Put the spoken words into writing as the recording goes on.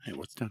Hey,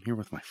 what's down here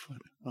with my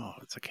foot? Oh,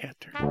 it's a cat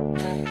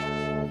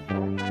turd.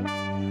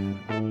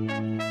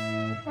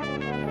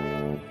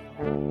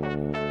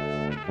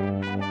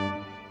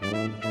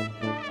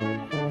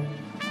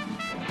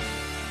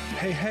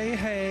 Hey, hey,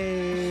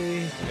 hey.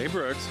 Hey,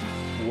 Brooks.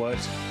 What,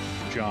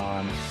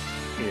 John,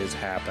 is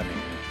happening?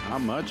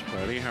 Not much,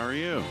 buddy. How are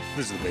you?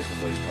 This is the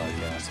Basement Buddies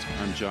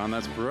podcast. I'm John.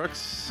 That's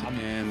Brooks.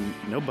 And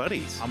no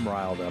buddies. I'm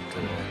riled up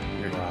today.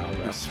 You're riled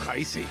You're up.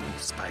 spicy.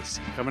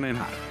 Spicy. Coming in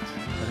hot.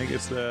 I think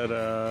it's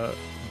that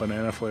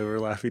banana flavor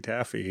Laffy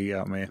Taffy he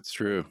got me It's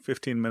true.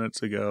 15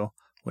 minutes ago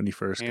when you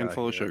first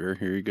Handful of got here. sugar.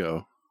 Here you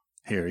go.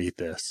 Here, eat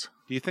this.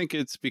 Do you think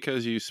it's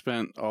because you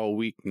spent all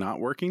week not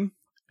working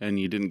and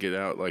you didn't get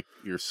out like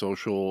your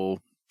social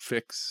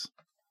fix?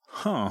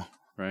 Huh.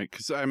 Right?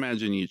 Because I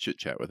imagine you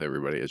chit-chat with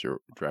everybody as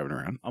you're driving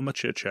around. I'm a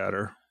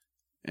chit-chatter.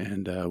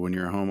 And when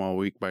you're home all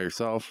week by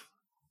yourself,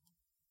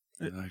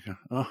 you're like,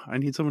 oh, I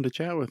need someone to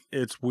chat with.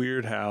 It's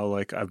weird how,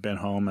 like, I've been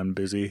home and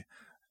busy,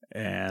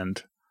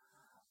 and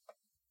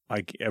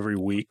like every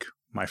week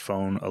my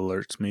phone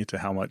alerts me to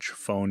how much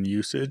phone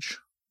usage.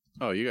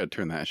 Oh, you got to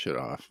turn that shit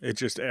off. It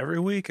just every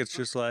week it's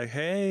just like,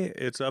 hey,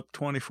 it's up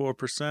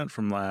 24%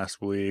 from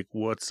last week.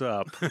 What's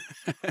up?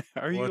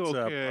 Are you What's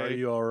okay? up? Are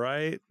you all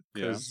right?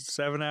 Yeah. Because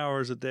 7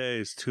 hours a day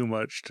is too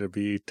much to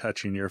be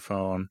touching your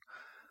phone.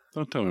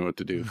 Don't tell me what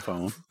to do,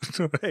 phone.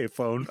 Hey,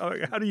 phone,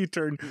 how do you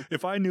turn?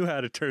 If I knew how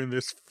to turn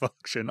this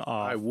function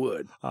off, I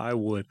would. I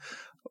would.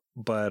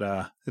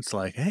 But it's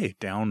like, hey,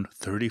 down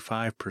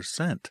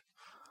 35%.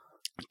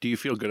 Do you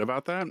feel good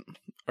about that?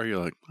 Are you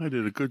like, I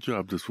did a good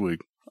job this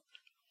week?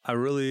 I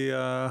really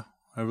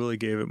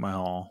gave it my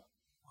all.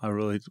 I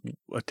really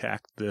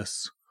attacked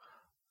this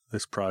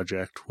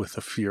project with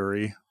a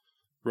fury.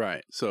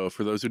 Right. So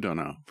for those who don't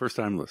know, first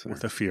time listener,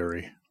 With a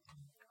fury.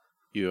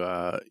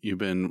 you've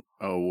been,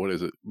 what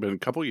is it? Been a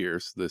couple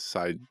years, this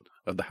side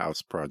of the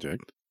house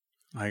project.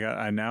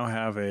 I now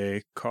have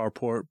a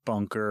carport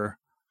bunker,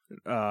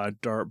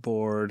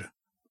 dartboard,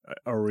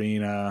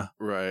 arena,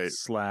 Right.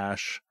 /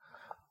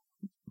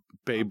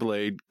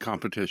 Beyblade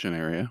competition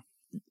area.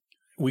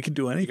 we can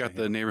do anything. You got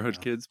the neighborhood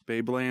kids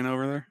Beyblading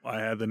over there? I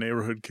had the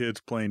neighborhood kids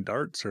playing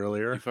darts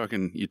earlier.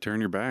 You turn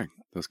your back.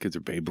 Those kids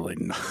are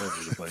Beyblading all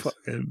over the place.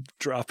 Fucking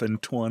dropping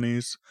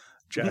 20s.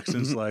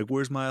 Jackson's like,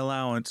 where's my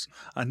allowance?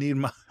 I need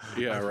my...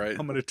 Yeah, right.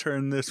 I'm going to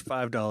turn this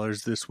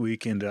 $5 this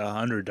week into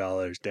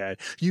 $100, Dad.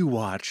 You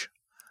watch.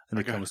 And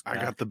he comes back.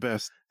 I got the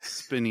best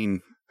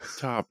spinning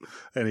top.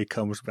 And he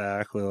comes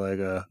back with like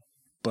a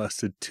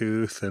busted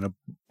tooth and a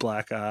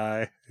black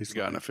eye. He's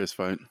Got in a fist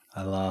fight.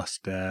 I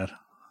lost, Dad.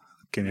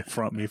 Can you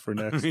front me for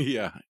next?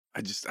 Yeah.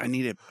 I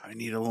need it. I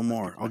need a little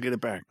more. I'll get it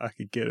back. I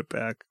could get it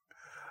back.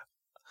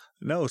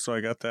 No, so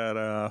I got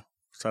that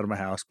side of my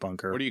house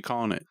bunker. What are you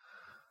calling it?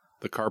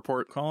 The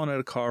carport? Calling it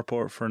a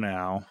carport for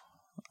now.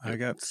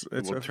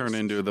 Will turn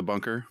into the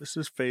bunker. This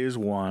is phase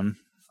 1.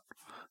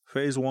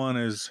 Phase 1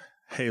 is,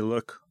 hey,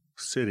 look,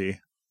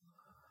 city.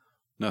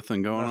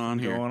 Nothing going on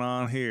here. Going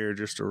on here.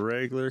 Just a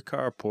regular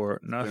carport.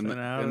 Nothing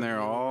out. Been of there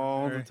the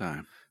all ordinary. the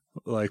time.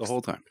 Like The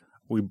whole time.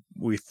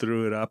 we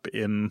threw it up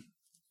in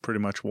pretty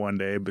much one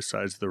day.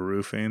 Besides the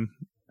roofing,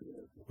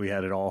 we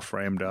had it all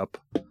framed up.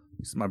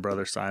 My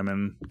brother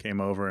Simon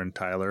came over, and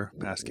Tyler,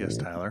 past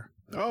guest Tyler.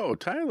 Oh,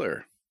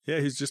 Tyler. Yeah,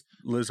 he's just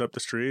lives up the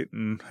street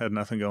and had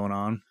nothing going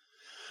on.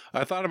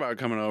 I thought about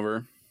coming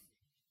over,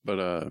 but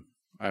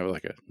I have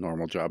like a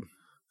normal job.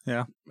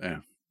 Yeah. Yeah.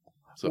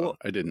 So Well-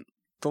 I didn't.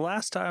 The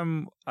last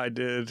time I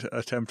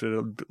attempted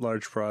a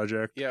large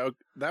project, Yeah,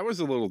 that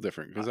was a little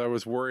different because I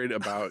was worried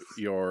about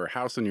your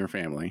house and your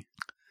family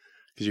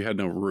because you had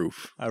no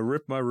roof. I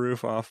ripped my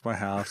roof off my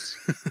house,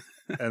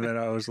 and then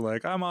I was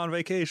like, I'm on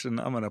vacation.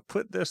 I'm going to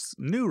put this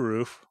new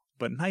roof,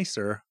 but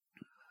nicer,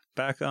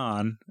 back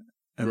on.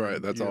 And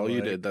Right. That's you're all you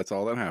like- did. That's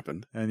all that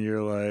happened. And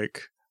you're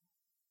like,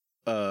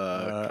 Can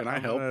I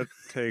I'm help? gonna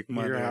take your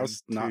Monday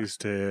house and not-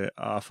 Tuesday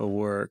off of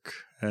work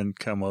and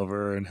come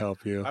over and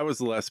help you. I was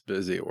less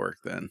busy at work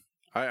then.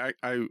 I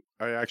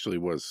actually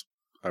was.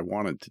 I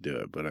wanted to do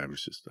it, but I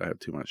have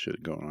too much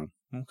shit going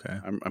on. Okay.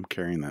 I'm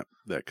carrying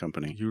that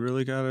company. You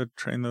really got to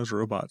train those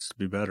robots to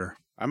be better.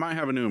 I might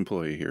have a new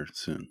employee here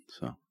soon,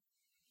 so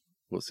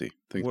we'll see.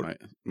 Things What-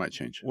 might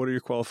change. What are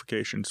your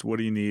qualifications? What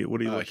do you need?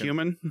 What are you looking?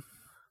 Human.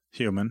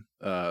 Human,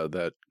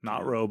 That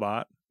not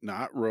robot.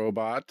 not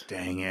robot.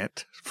 Dang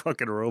it.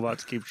 Fucking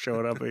robots keep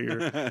showing up at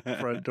your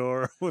front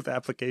door with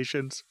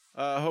applications.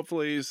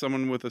 Hopefully,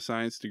 someone with a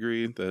science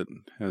degree that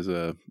has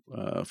a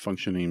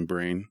functioning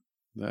brain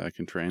that I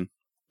can train.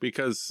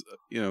 Because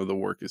the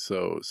work is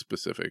so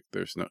specific.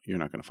 You're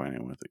not going to find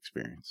anyone with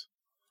experience.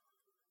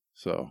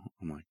 So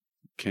I'm like,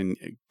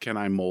 can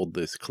I mold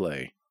this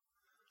clay?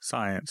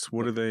 Science.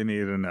 What do they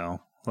need to know?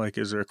 Like,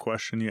 is there a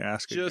question you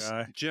ask Just a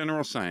guy?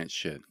 general science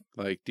shit.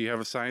 Like, do you have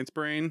a science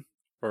brain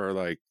or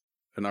like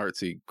an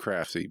artsy,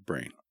 craftsy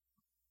brain?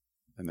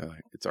 And they're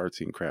like, it's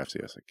artsy and craftsy.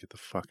 I was like, get the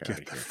fuck out Get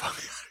of the here. fuck out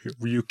of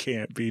here. You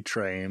can't be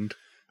trained.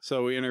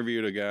 So we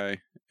interviewed a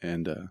guy,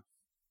 and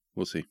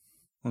we'll see.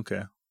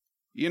 Okay.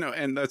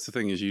 And that's the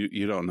thing is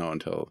you don't know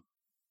until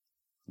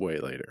way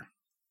later.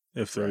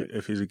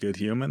 if he's a good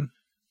human.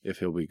 If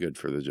he'll be good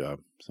for the job.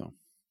 So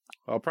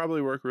I'll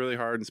probably work really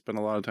hard and spend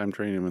a lot of time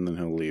training him, and then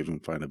he'll leave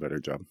and find a better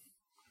job.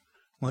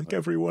 Like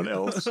everyone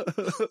else.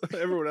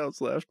 Everyone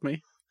else left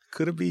me.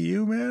 Could it be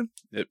you, man?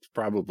 It's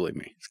probably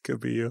me. It could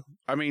be you.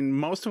 I mean,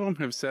 most of them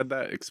have said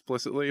that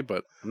explicitly,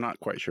 but I'm not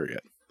quite sure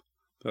yet.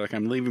 They're like,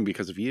 I'm leaving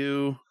because of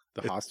you,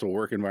 the hostile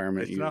work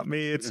environment. It's not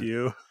me, it's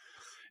you.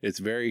 It's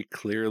very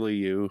clearly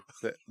you.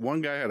 That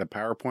one guy had a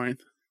PowerPoint.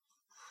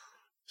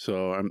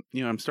 So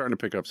I'm starting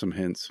to pick up some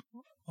hints.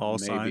 All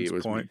signs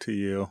point to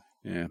you.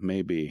 Yeah,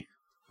 maybe.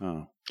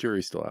 Oh,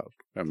 jury's still out.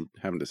 I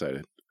haven't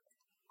decided.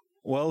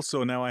 Well,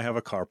 so now I have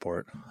a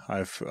carport.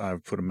 I've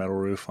put a metal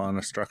roof on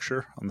a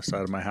structure on the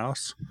side of my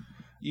house.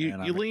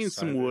 You leaned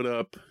some wood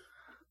up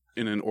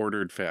in an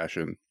ordered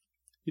fashion.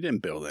 You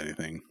didn't build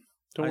anything.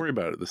 Don't worry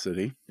about it, the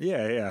city.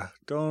 Yeah.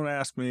 Don't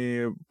ask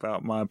me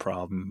about my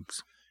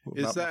problems.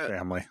 About my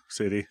family,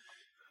 city.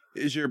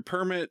 Is your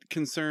permit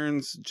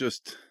concerns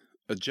just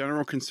a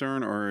general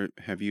concern, or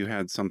have you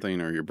had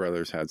something, or your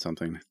brother's had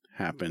something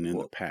happen in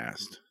the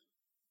past?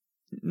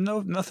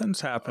 No, nothing's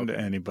happened to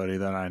anybody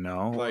that I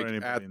know.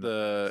 Like at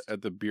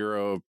the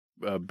Bureau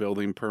of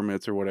Building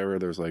Permits or whatever,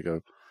 there's like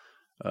a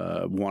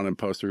wanted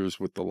posters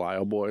with the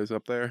Lyle boys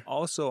up there.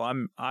 Also,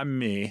 I'm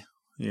me,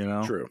 you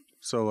know. True.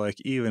 So like,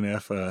 even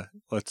if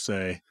let's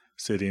say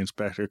city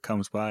inspector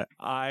comes by,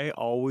 I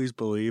always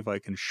believe I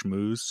can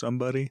schmooze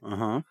somebody.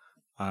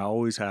 I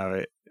always have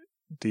it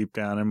deep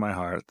down in my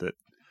heart that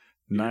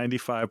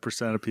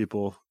 95% of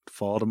people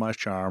fall to my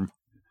charm.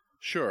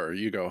 Sure,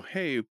 you go,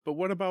 hey, but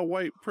what about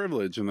white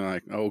privilege? And they're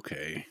like,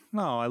 okay.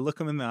 No, I look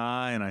them in the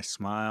eye and I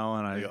smile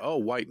and I go,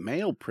 white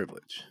male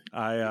privilege.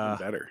 Even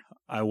better.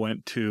 I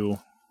went to,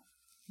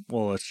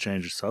 well, let's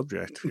change the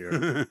subject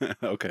here.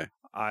 Okay.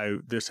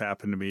 This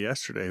happened to me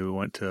yesterday.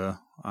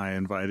 I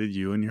invited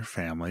you and your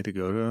family to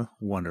go to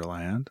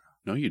Wonderland.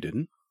 No, you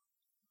didn't.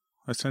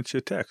 I sent you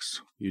a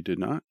text. You did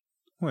not?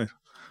 Wait.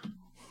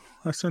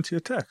 I sent you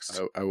a text.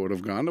 I would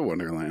have gone to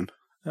Wonderland.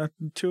 At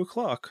 2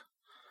 o'clock.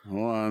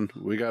 Hold on.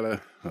 We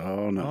gotta...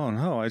 Oh, no. Oh,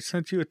 no. I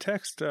sent you a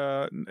text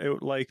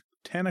like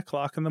 10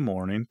 o'clock in the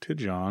morning to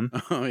John.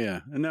 Oh, yeah.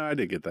 No, I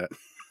did get that.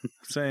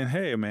 Saying,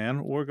 hey,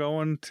 man, we're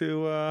going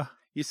to...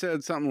 You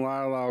said something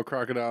Lyle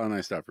Crocodile, and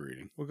I stopped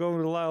reading. We're going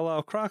to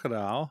Lyle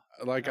Crocodile.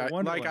 Like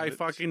I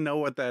fucking know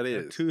what that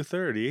is. At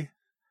 2:30.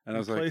 And I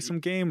was like... Play some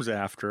games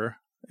after,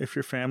 if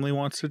your family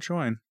wants to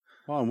join.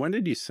 Well, when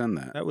did you send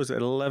that? That was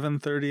at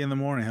 11:30 in the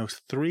morning. That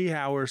was 3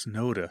 hours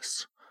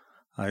notice.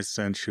 I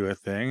sent you a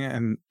thing,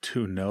 and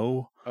to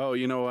no... Oh,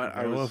 you know what?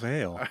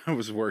 avail. I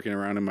was working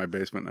around in my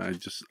basement,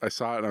 and I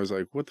saw it, and I was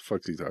like, what the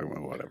fuck's he talking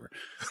about? Whatever.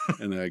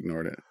 And I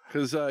ignored it.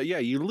 Because,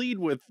 you lead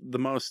with the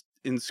most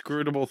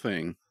inscrutable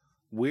thing.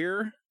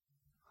 We're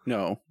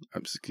going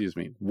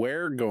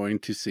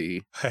to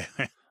see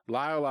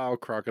Lyle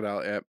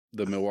Crocodile at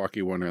the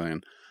Milwaukee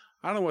Wonderland.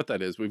 I don't know what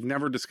that is. We've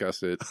never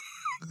discussed it.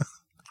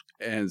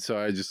 And so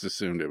I just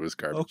assumed it was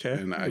garbage.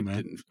 Okay. And I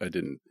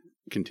didn't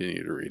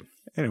continue to read.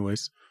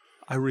 Anyways,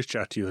 I reached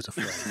out to you as a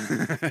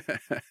friend.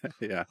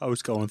 Yeah. I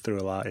was going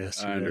through a lot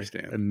yesterday. I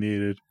understand.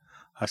 And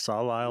I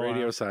saw Lyle.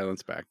 Radio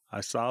silence back.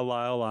 I saw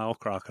Lyle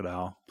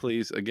Crocodile.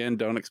 Please, again,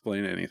 don't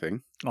explain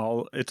anything.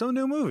 It's a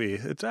new movie.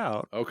 It's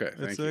out. Okay,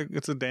 thank you.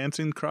 It's a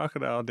dancing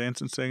crocodile,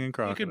 dancing, singing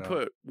crocodile. You can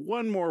put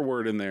one more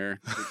word in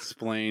there to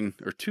explain,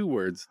 or 2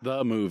 words,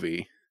 the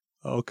movie.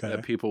 Okay.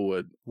 That people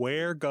would.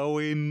 Where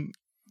going...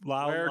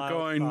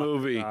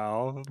 movie.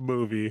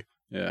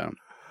 Yeah.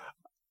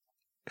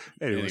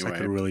 Anyways, I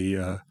could really...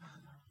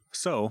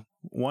 So,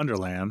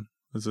 Wonderland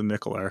is a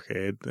nickel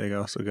arcade. They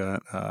also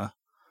got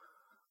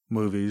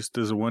movies.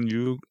 Does the one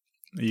you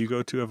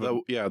go to have the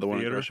one in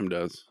theater? Gresham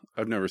does.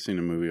 I've never seen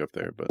a movie up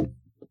there, but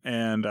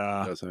it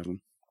does have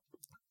them.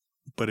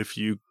 But if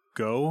you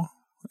go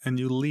and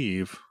you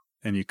leave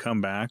and you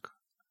come back,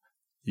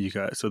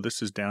 so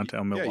this is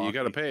downtown Milwaukee. Yeah, you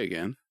got to pay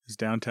again. It's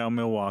downtown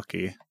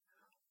Milwaukee.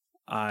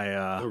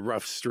 The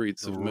rough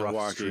streets of Milwaukee.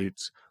 Rough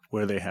streets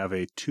where they have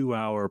a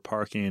 2-hour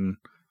parking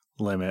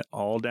limit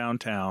all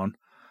downtown,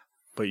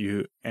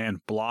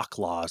 and block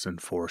laws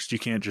enforced. You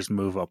can't just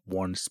move up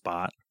one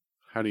spot.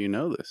 How do you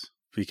know this?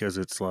 because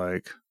it's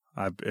like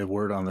a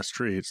word on the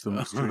streets,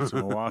 the streets of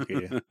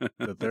Milwaukee,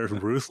 that they're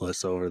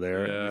ruthless over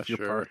there. Yeah, and if you're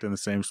sure. parked in the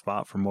same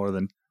spot for more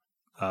than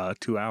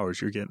 2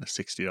 hours, you're getting a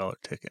 $60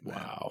 ticket. Man.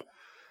 Wow.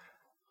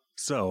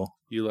 So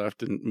you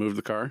left and moved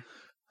the car?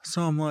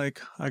 So I'm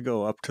like, I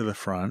go up to the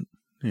front,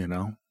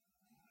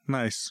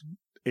 nice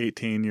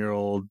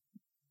 18-year-old,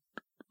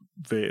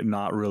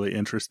 not really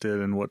interested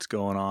in what's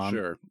going on.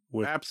 Sure.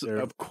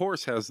 Of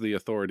course has the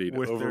authority to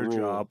overrule their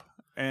job.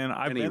 And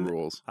I've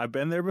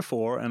been there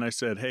before, and I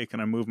said, hey, can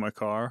I move my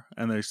car?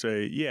 And they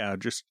say, yeah,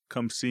 just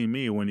come see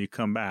me when you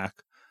come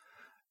back.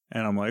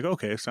 And I'm like,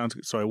 okay, sounds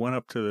good. So I went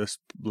up to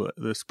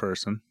this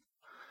person,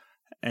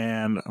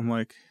 and I'm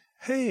like,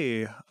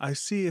 hey, I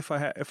see if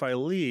I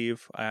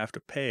leave, I have to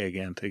pay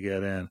again to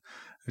get in.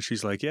 And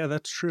she's like, yeah,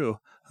 that's true.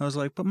 I was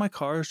like, but my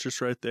car is just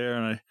right there,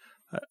 and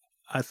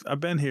I've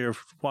been here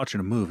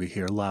watching a movie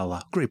here, La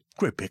La. Great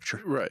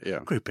picture. Right, yeah.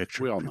 Great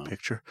picture. We all great know.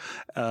 Picture.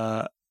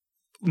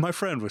 my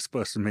friend was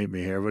supposed to meet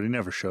me here, but he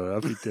never showed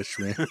up. He ditched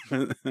me.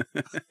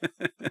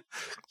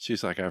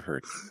 She's like, I've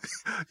heard.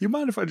 You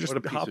mind if I just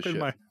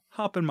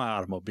hop in my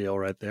automobile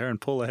right there and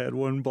pull ahead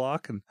one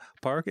block and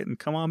park it and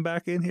come on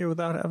back in here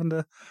without having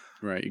to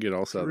you get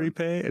all set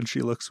repay? And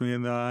she looks me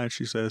in the eye and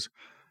she says,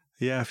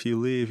 yeah, if you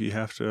leave, you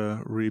have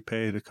to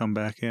repay to come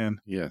back in.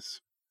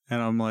 Yes.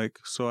 And I'm like,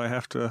 so I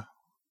have to,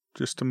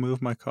 just to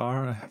move my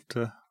car, I have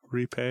to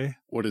repay?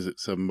 What is it,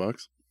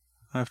 $7?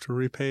 I have to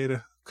repay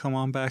to come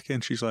on back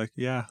in. She's like,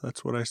 yeah,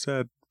 that's what I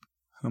said.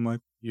 I'm like,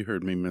 you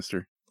heard me,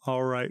 mister.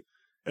 All right.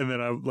 And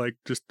then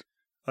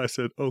I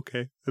said,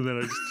 okay. And then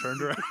I just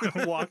turned around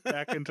and walked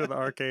back into the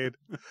arcade.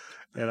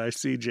 And I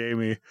see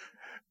Jamie.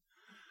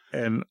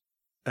 And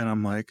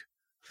I'm like,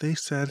 they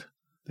said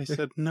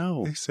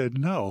no. They said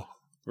no.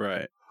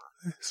 Right.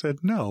 They said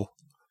no.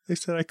 They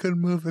said I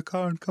couldn't move the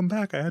car and come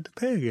back. I had to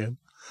pay again.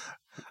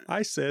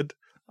 I said,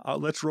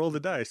 let's roll the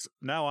dice.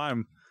 Now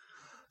I'm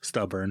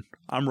stubborn.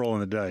 I'm rolling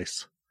the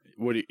dice.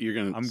 What you're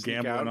going to I'm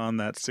gambling on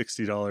that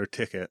 $60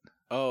 ticket.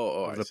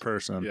 Of the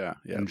person. Yeah.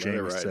 And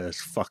Jamie says,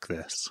 fuck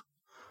this.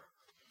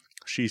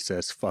 She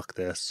says, fuck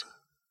this.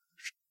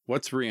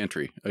 What's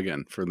reentry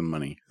again for the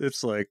money?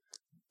 It's like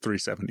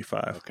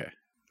 $375. Okay.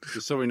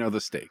 Just so we know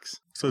the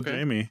stakes. So okay.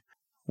 Jamie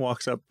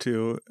walks up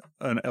to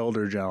an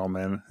elder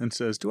gentleman and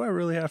says, do I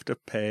really have to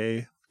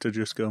pay to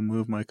just go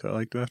move my car?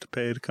 Like, do I have to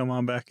pay to come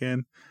on back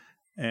in?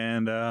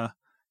 And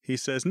he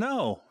says,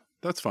 no.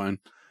 That's fine.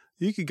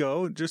 You could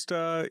go, just,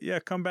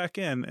 come back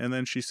in. And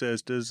then she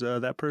says, does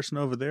that person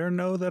over there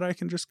know that I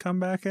can just come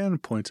back in?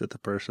 And points at the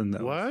person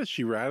that What?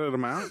 She ratted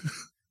him out?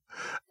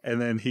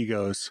 And then he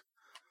goes,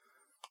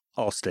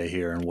 I'll stay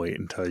here and wait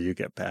until you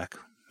get back.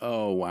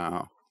 Oh,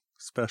 wow.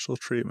 Special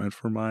treatment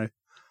for my...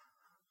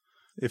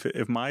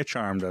 If my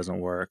charm doesn't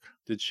work...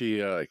 Did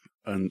she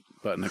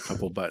unbutton a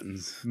couple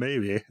buttons?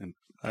 Maybe. And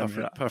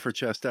puff her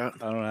chest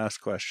out? I don't ask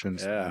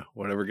questions. Yeah,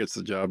 whatever gets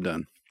the job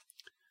done.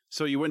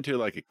 So you went to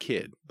like a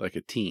kid, like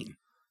a teen,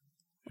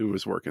 who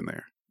was working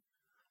there.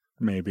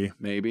 Maybe.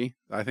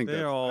 I think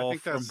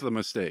that's the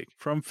mistake.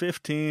 From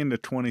 15 to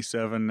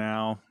 27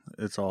 now,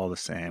 it's all the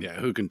same.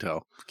 Yeah, who can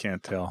tell?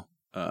 Can't tell.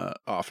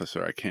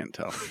 Officer, I can't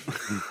tell.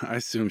 I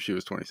assume she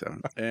was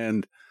 27.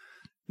 And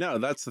no,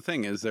 that's the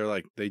thing is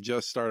they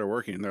just started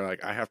working. And they're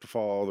like, I have to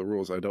follow all the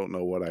rules. I don't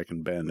know what I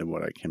can bend and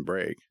what I can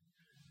break.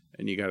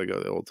 And you got to go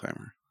the old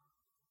timer.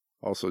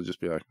 Also, just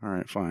be like, all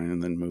right, fine,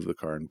 and then move the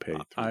car and pay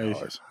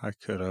 $3. I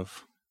could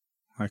have.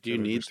 Do you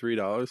need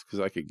 $3? Because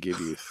I could give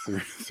you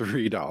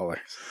 $3.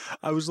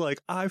 I was like,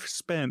 I've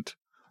spent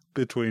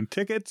between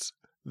tickets,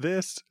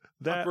 this,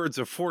 that. Upwards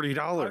of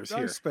 $40 here.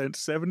 I've spent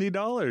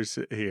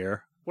 $70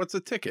 here. What's a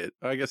ticket?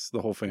 I guess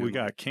the whole family. We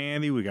got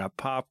candy, we got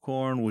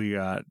popcorn,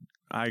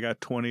 I got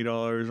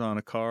 $20 on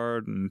a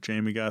card, and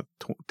Jamie got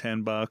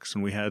 $10,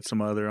 and we had some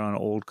other on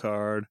an old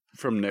card.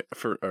 From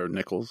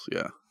Nichols,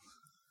 yeah.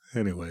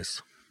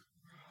 Anyways.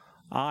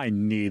 I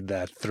need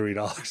that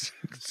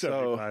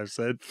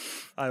 $3.75.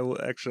 I will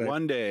actually.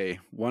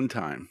 One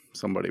time,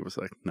 somebody was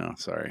like, "No,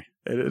 sorry,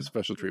 it is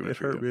special treatment." It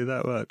hurt me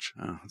that much.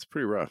 Oh, it's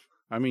pretty rough.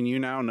 I mean, you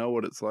now know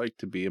what it's like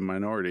to be a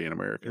minority in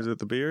America. Is it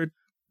the beard?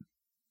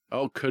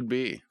 Oh, could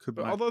be.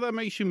 Although that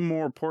makes you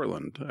more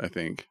Portland, I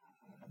think.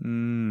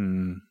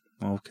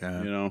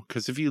 Okay.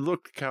 Because if you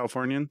look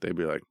Californian, they'd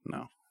be like,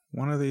 "No."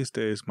 One of these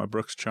days, my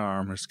Brooks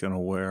charm is going to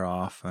wear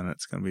off, and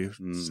it's going to be a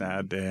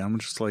sad day. I'm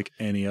just like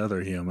any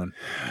other human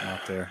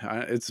out there.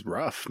 It's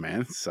rough,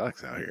 man. It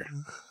sucks out here.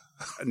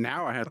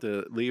 Now I have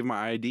to leave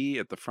my ID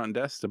at the front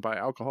desk to buy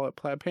alcohol at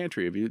Plaid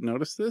Pantry. Have you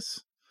noticed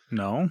this?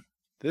 No.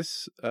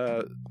 This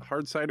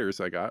hard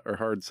ciders I got, or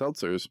hard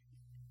seltzers,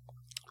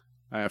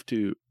 I have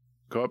to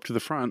go up to the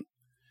front,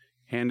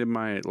 hand him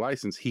my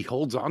license. He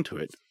holds onto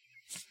it.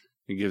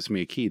 He gives me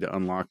a key to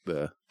unlock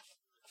the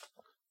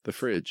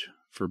fridge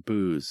for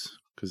booze,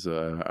 because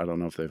I don't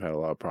know if they've had a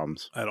lot of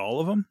problems. At all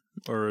of them?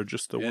 Or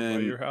just the one by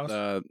your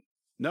house?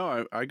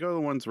 No, I go to the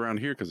ones around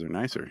here because they're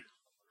nicer.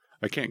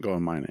 I can't go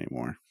in mine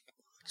anymore.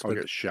 I'll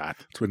get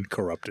shot. It's been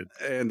corrupted.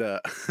 And no,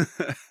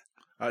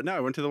 I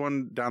went to the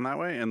one down that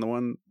way and the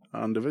one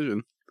on Division.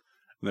 And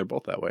they're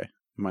both that way.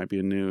 It might be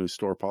a new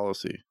store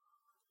policy.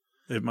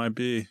 It might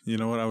be. You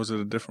know what? I was at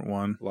a different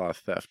one. A lot of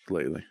theft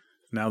lately.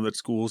 Now that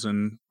school's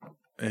in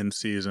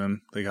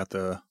season, they got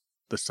the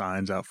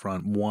signs out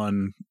front.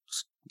 One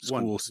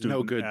school student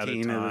no good at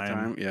teen a at a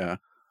time. Yeah.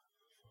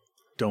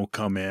 Don't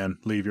come in.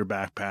 Leave your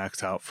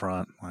backpacks out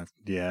front. Like,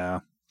 yeah,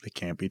 they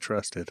can't be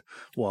trusted.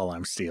 While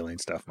I'm stealing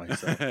stuff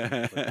myself.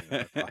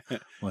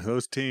 Like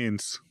those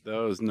teens.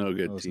 Those no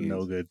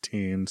good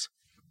teens.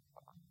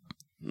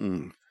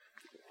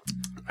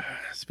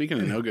 Speaking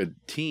of no good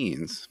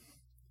teens,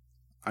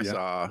 I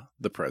saw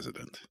the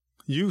president.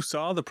 You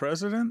saw the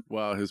president?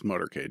 Well, his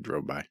motorcade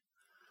drove by.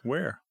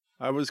 Where?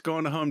 I was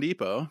going to Home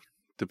Depot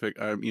to pick,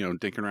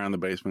 dinking around the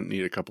basement,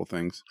 need a couple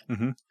things.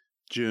 Mm-hmm.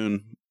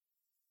 June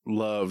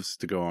loves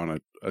to go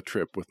on a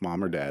trip with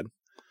mom or dad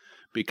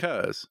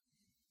because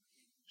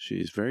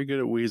she's very good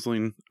at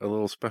weaseling a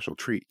little special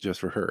treat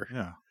just for her.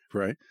 Yeah.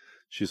 Right?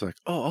 She's like,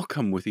 oh, I'll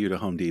come with you to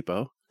Home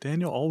Depot.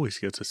 Daniel always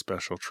gets a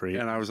special treat.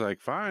 And I was like,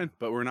 fine,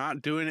 but we're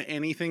not doing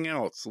anything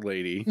else,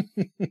 lady.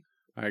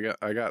 I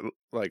got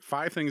like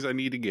 5 things I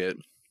need to get.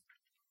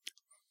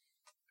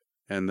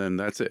 And then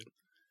that's it.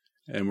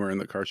 And we're in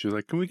the car. She was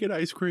like, can we get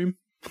ice cream?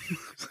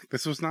 Like,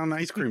 this was not an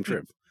ice cream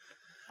trip.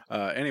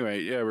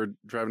 Anyway, yeah, we're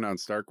driving down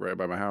Stark right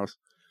by my house.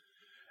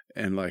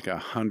 And like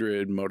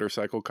 100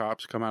 motorcycle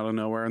cops come out of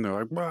nowhere. And they're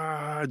like,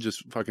 bah,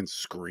 just fucking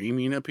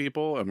screaming at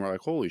people. And we're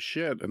like, holy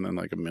shit. And then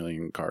like 1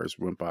 million cars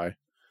went by.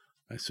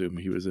 I assume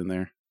he was in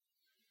there.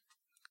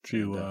 Did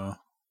you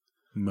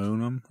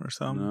moon him or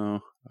something?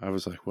 No. I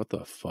was like, what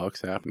the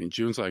fuck's happening?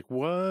 June's like,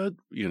 what?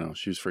 You know,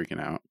 she was freaking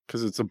out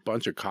because it's a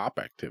bunch of cop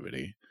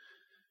activity.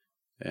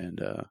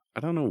 And I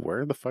don't know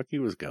where the fuck he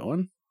was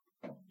going.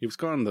 He was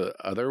going the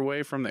other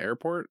way from the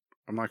airport.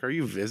 I'm like, are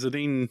you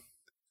visiting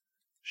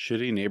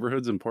shitty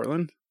neighborhoods in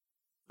Portland?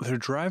 They're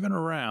driving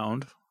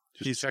around.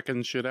 He's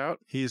checking shit out?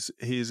 He's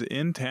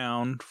in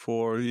town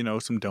for,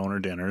 some donor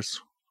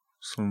dinners,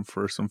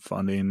 for some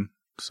funding,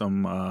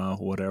 some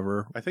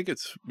whatever. I think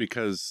it's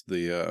because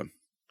the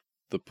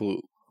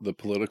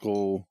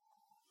political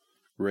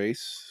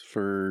race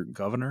for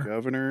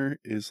governor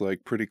is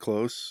like pretty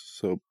close.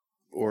 So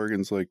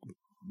Oregon's like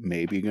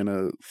maybe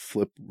gonna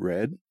flip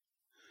red.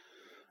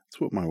 That's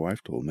what my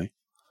wife told me.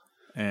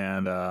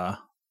 And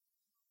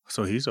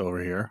so he's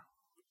over here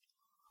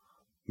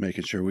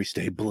making sure we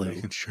stay blue.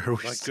 Making sure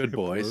we like stay good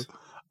boys. Blue.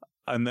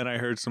 And then I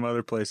heard some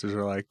other places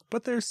are like,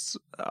 but there's.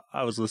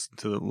 I was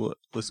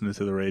listening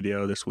to the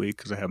radio this week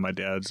because I had my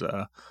dad's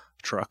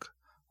truck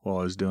while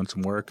I was doing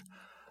some work.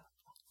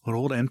 What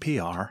old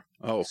NPR?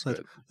 Oh, so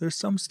there's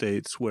some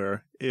states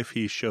where if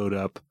he showed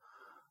up,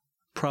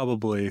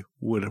 probably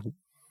would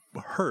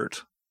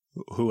hurt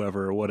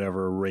whoever,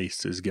 whatever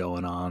race is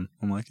going on.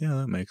 I'm like, yeah,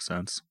 that makes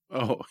sense.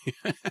 Oh,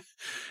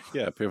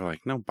 yeah. People are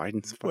like, no,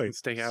 Biden's fucking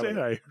stay out of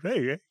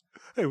it.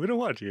 Hey, we don't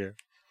want you here.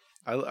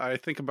 I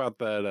think about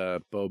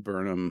that Bo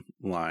Burnham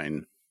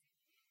line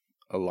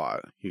a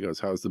lot. He goes,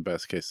 how's the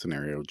best case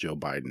scenario, Joe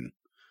Biden?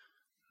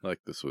 Like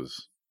this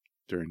was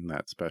during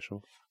that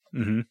special.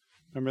 Mm-hmm.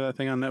 Remember that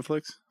thing on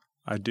Netflix?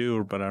 I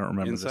do, but I don't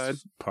remember Inside?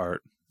 This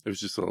part. It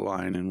was just a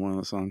line in one of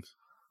the songs.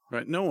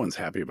 Right? No one's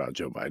happy about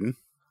Joe Biden.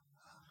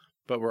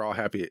 But we're all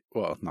happy.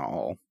 Well, not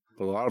all.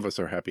 But a lot of us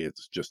are happy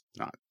it's just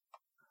not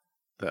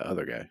the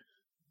other guy.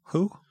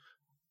 Who?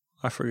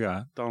 I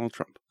forgot. Donald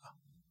Trump.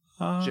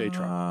 J.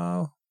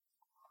 Trump.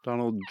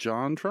 Donald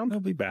John Trump? He'll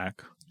be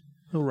back.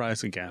 He'll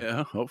rise again.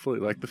 Yeah, hopefully,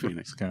 like the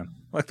Phoenix.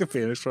 Like the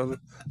Phoenix from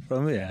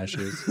the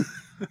ashes.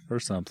 or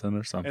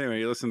something. Anyway,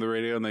 you listened to the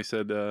radio and they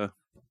said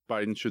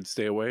Biden should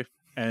stay away.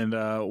 And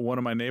one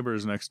of my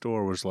neighbors next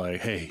door was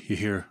like, hey, you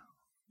hear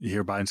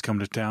Biden's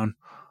coming to town?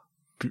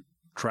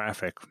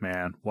 Traffic,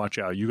 man. Watch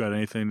out. You got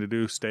anything to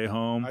do? Stay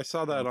home. I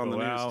saw that on the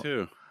news,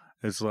 too.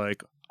 It's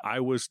like, I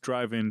was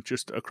driving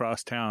just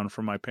across town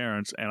from my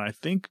parents, and I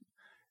think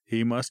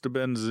he must have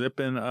been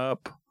zipping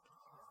up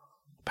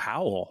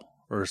Powell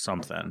or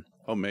something.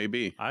 Oh,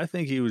 maybe. I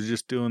think he was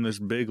just doing this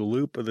big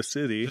loop of the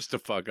city. Just to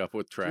fuck up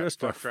with traffic. Just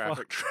to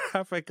fuck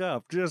traffic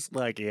up. Just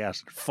like he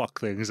has to fuck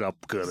things up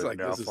good it's enough.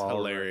 Like, this is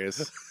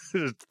hilarious.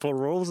 Just pull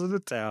rolls into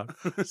town.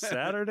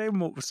 Saturday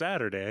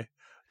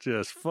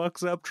just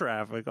fucks up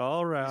traffic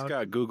all around. He's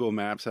got Google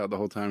Maps out the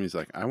whole time. He's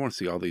like, I want to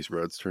see all these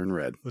roads turn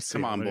red.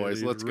 Come on,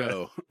 boys. Let's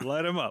go.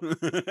 Light them up.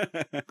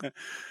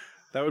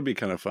 That would be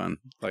kind of fun.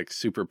 Like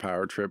super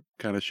power trip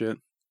kind of shit.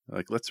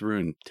 Like, let's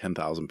ruin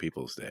 10,000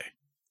 people's day.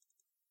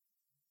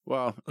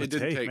 Well, it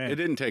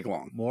didn't take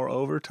long. More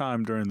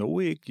overtime during the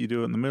week. You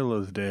do it in the middle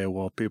of the day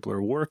while people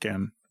are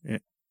working.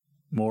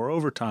 More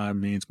overtime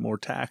means more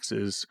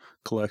taxes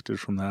collected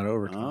from that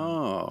overtime.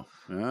 Oh,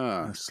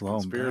 yeah. Slow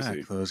them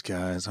back, those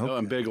guys. Oh,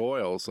 and Big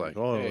Oil's like,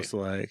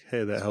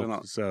 hey, that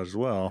helps us out as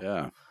well.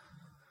 Yeah.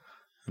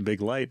 And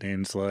Big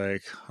Lightning's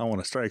like, I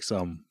want to strike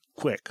some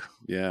quick.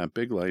 Yeah,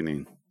 Big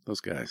Lightning.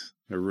 Those guys.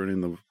 They're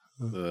ruining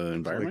the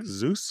environment. Like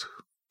Zeus?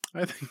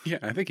 I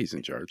think he's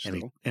in charge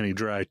still. Any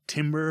dry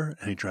timber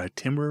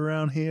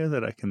around here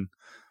that I can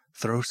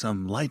throw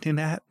some lightning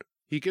at?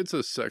 He gets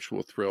a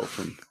sexual thrill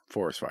from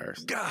forest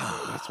fires.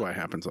 God. That's why it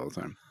happens all the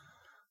time.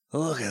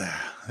 Look at that.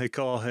 They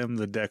call him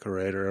the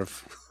decorator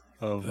of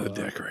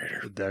decorator.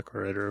 The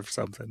decorator of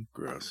something.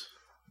 Gross.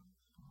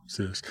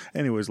 Zeus.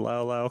 Anyways,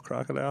 Lao Lao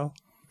Crocodile.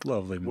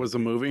 Lovely movie. Was the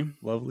movie?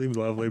 Lovely,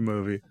 lovely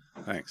movie.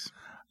 Thanks.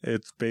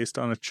 It's based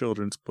on a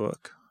children's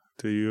book.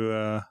 Do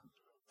you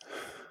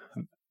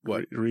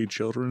read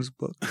children's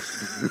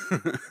books?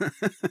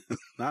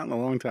 Not in a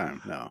long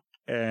time, no.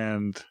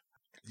 And,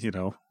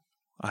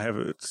 I have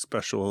a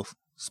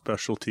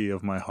specialty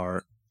of my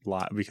heart,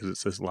 because it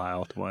says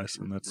Lyle twice,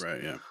 and that's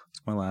right. Yeah,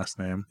 it's my last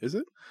name. Is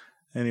it?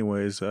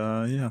 Anyways,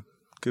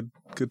 good,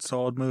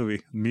 solid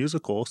movie,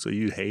 musical. So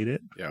you'd hate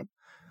it. Yeah.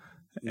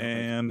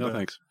 And no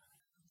thanks.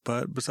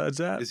 But besides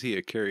that, is he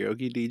a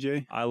karaoke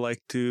DJ? I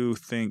like to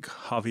think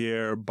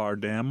Javier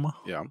Bardem.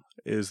 Yeah.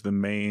 Is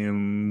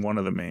one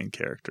of the main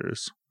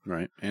characters.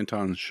 Right.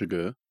 Anton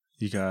Chigurh.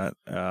 You got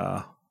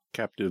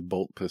captive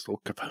bolt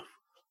pistol.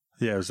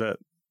 Yeah, is that?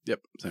 Yep,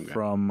 same guy.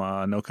 From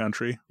No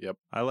Country? Yep.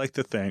 I like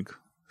to think,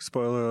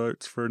 Spoiler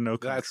alerts for No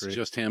Country. That's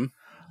just him.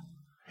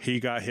 He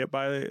got hit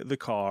by the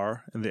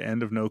car in the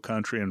end of No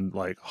Country and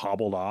like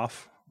hobbled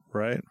off,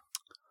 right?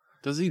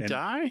 Does he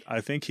die?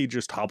 I think he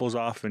just hobbles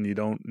off and you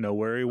don't know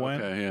where he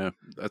went. Okay, yeah.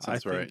 That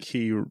sounds right. I think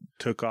he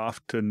took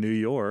off to New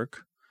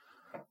York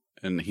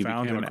and he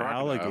found became an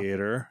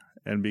alligator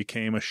and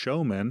became a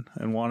showman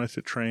and wanted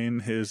to train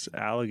his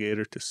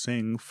alligator to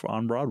sing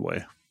on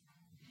Broadway.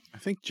 I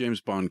think James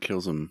Bond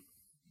kills him.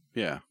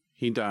 Yeah,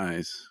 he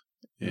dies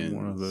in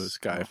one of those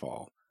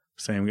Skyfall.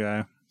 Same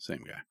guy?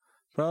 Same guy.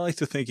 But I like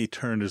to think he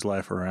turned his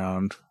life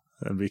around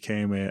and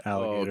became an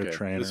alligator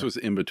trainer. This was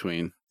in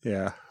between.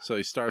 Yeah. So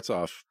he starts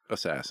off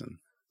assassin,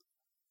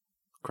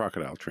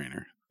 crocodile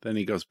trainer. Then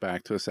he goes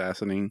back to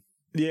assassinating.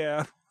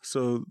 Yeah.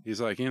 So he's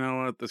like, you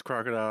know what? This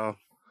crocodile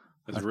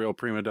is a real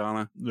prima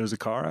donna. There's a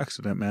car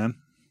accident, man.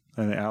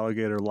 And the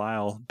alligator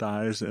Lyle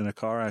dies in a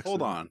car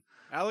accident. Hold on.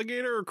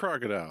 Alligator or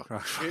crocodile?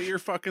 Get your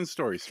fucking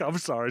story. I'm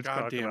sorry. It's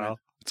crocodile.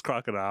 It's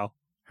crocodile.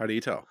 How do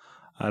you tell?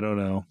 I don't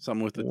know.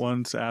 Something with the...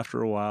 One's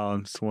after a while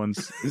and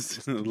one's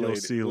you'll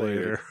see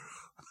later.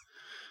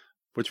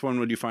 Which one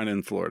would you find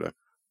in Florida?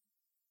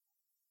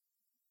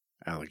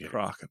 Alligator.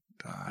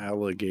 Crocodile.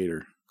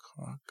 Alligator.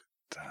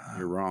 Crocodile.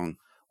 You're wrong.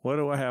 What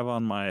do I have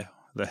on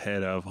the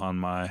head of on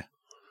my...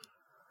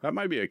 That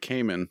might be a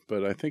caiman,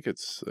 but I think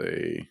it's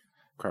a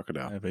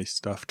crocodile. I have a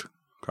stuffed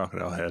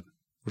crocodile head.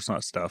 It's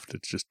not stuffed.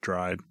 It's just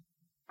dried.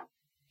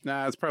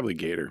 Nah, it's probably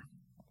gator.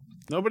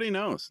 Nobody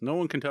knows. No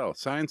one can tell.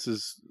 Science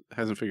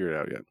hasn't figured it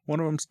out yet. One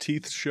of them's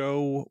teeth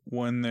show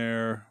when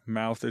their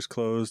mouth is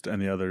closed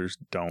and the others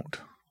don't.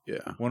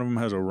 Yeah. One of them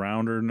has a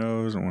rounder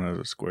nose and one has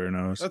a square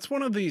nose. That's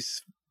one of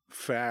these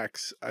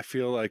facts. I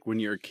feel like when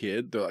you're a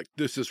kid, they're like,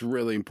 this is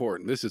really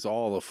important. This is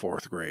all of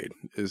fourth grade,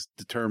 is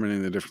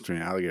determining the difference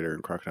between alligator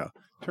and crocodile.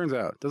 Turns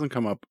out it doesn't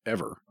come up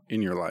ever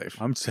in your life.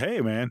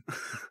 Hey, man,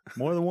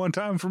 more than one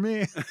time for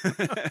me.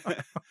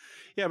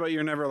 Yeah, but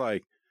you're never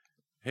like,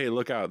 hey,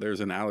 look out, there's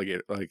an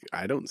alligator. Like,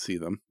 I don't see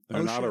them.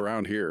 They're not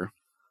around here.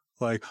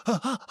 Like,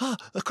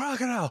 a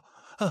crocodile.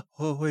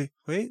 Oh,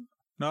 wait.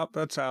 Nope,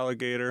 that's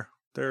alligator.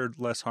 They're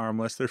less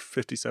harmless. They're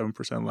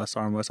 57% less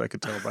harmless. I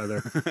could tell by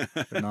their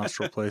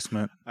nostril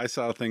placement. I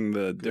saw a thing,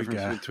 the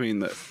difference between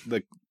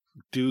the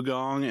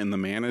dugong and the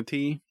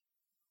manatee.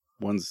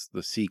 One's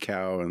the sea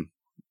cow, and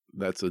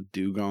that's a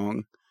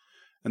dugong.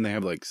 And they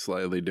have like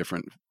slightly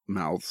different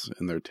mouths,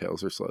 and their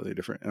tails are slightly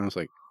different. And I was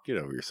like, get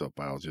over yourself,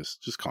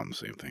 biologist. Just call them the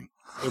same thing.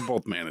 They're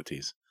both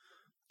manatees.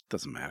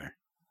 Doesn't matter.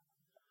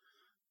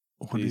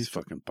 These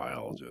fucking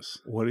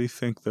biologists. What do you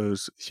think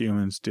those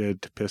humans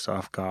did to piss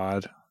off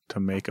God to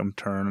make them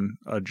turn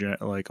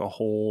a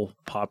whole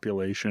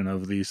population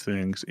of these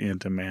things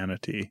into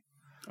manatee?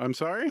 I'm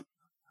sorry?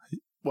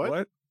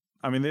 What?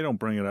 I mean, they don't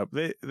bring it up.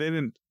 They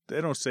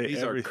don't say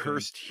these everything. These are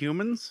cursed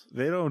humans?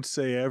 They don't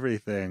say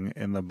everything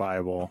in the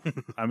Bible.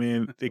 I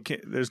mean,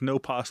 there's no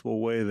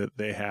possible way that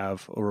they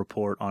have a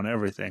report on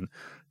everything.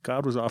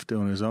 God was off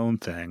doing his own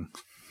thing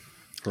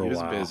for a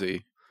while. He was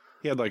busy.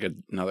 He had like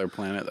another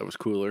planet that was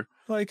cooler.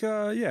 Like,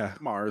 yeah.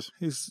 Mars.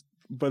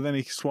 But then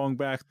he swung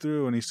back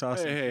through and he saw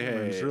some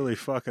humans really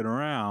fucking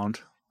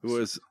around. It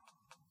was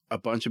a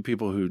bunch of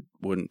people who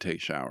wouldn't take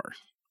showers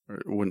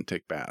or wouldn't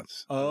take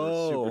baths.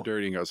 Oh. Super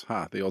dirty and goes,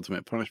 the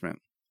ultimate punishment.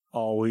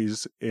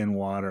 Always in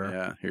water.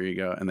 Yeah, here you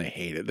go. And they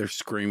hate it. They're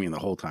screaming the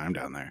whole time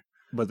down there.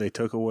 But they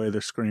took away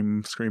their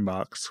scream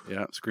box.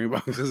 Yeah, scream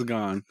box is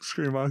gone.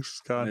 Scream box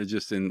is gone. They're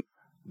just in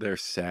their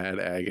sad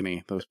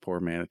agony, those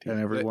poor manatees.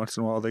 And every once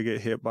in a while they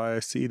get hit by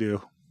a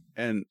sea-doo.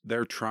 And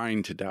they're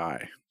trying to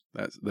die.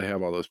 They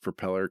have all those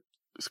propeller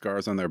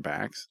scars on their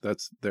backs.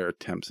 That's their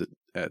attempts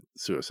at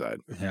suicide.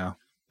 Yeah.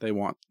 They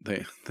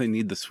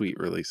need the sweet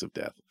release of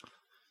death.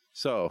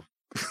 So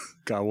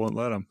God won't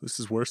let them. This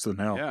is worse than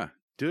hell. Yeah.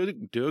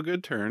 Do a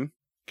good turn.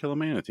 Kill a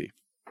manatee.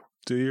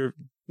 Do your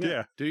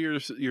Do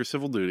your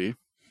civil duty.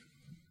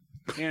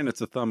 And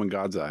it's a thumb in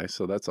God's eye,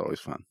 so that's always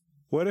fun.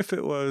 What if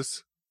it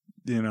was,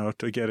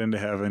 to get into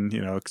heaven,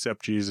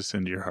 accept Jesus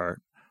into your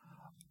heart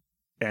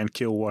and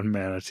kill one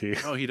manatee?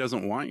 Oh, he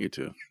doesn't want you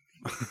to.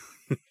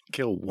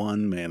 Kill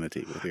one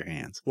manatee with your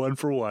hands. One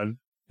for one.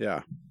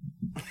 Yeah.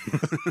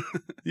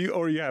 You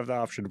have the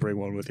option to bring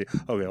one with you.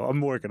 Okay, well,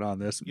 I'm working on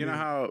this. You know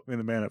how the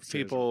man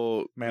upstairs,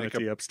 people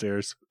manatee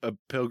upstairs, a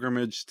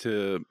pilgrimage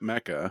to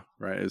Mecca,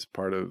 right? As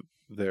part of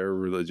their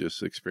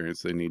religious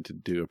experience, they need to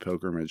do a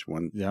pilgrimage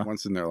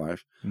once in their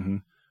life. Mm-hmm.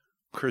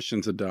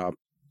 Christians adopt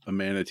a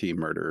manatee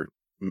murder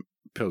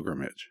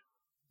pilgrimage.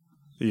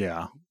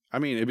 Yeah. I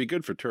mean, it'd be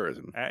good for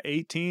tourism. At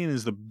 18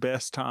 is the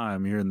best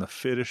time. You're in the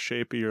fittest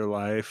shape of your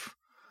life.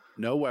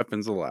 No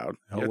weapons allowed.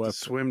 You have to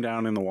swim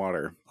down in the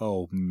water.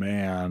 Oh,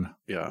 man.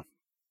 Yeah.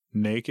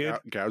 Naked?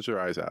 Gouge your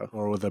eyes out.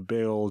 Or with a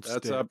big old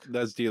stick?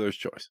 That's dealer's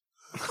choice.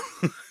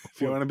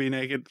 If you want to be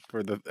naked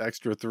for the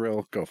extra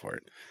thrill, go for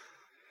it.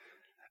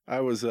 I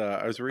was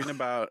reading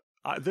about...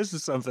 this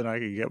is something I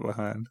could get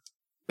behind.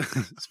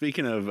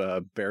 Speaking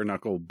of bare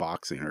knuckle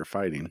boxing or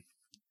fighting,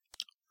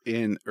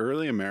 in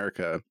early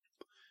America,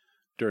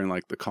 during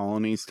like the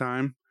colonies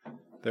time,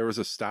 there was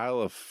a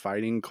style of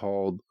fighting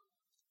called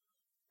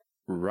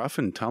rough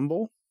and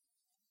tumble.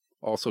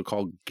 also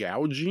called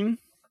gouging.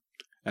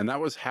 And that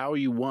was how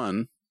you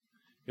won.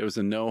 It was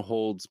a no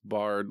holds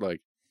barred,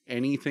 like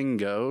anything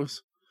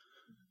goes.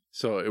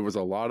 So it was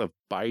a lot of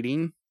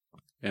biting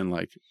and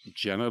like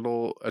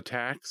genital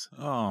attacks.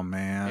 Oh,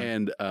 man.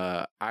 And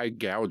eye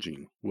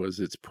gouging was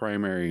its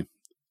primary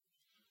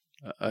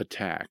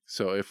attack.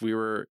 So if we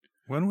were...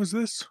 When was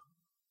this?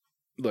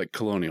 Like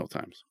colonial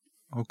times.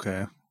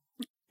 Okay.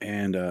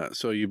 And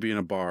so you'd be in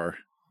a bar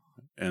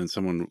and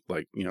someone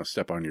like,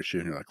 step on your shoe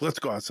and you're like, let's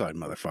go outside,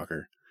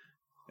 motherfucker.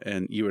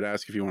 And you would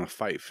ask if you want to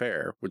fight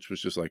fair, which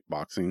was just like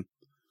boxing,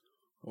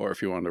 or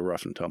if you wanted to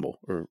rough and tumble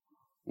or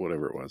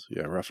whatever it was.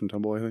 Yeah, rough and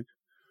tumble, I think.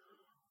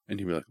 And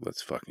he'd be like,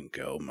 let's fucking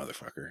go,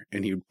 motherfucker.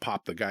 And he'd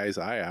pop the guy's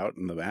eye out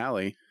in the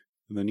alley,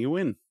 and then you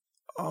win.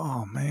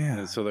 Oh, man.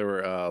 And so there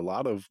were a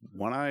lot of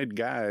one-eyed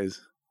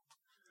guys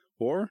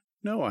or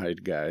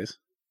no-eyed guys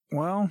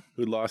who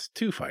lost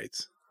 2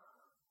 fights.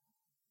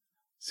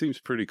 Seems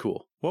pretty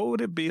cool. What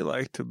would it be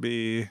like to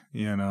be,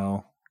 get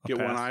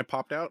one eye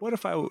popped out? What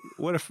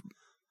if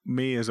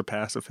me as a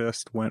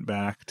pacifist went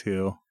back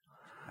to...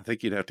 I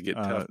think you'd have to get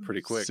tough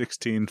pretty quick.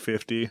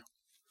 1650. I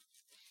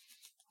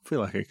feel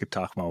like I could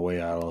talk my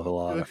way out of a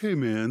lot of... Hey,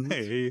 man.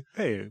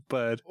 Hey,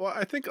 bud. Well,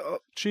 I think...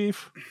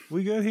 Chief,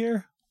 we good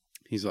here?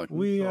 He's like,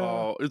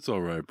 it's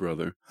all right,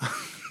 brother.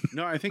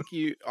 No, I think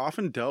you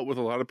often dealt with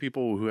a lot of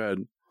people who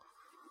had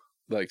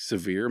like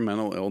severe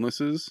mental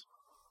illnesses,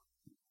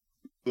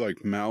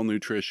 like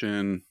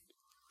malnutrition,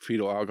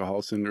 fetal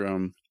alcohol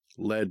syndrome,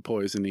 lead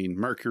poisoning,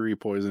 mercury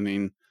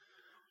poisoning.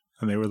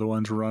 And they were the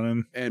ones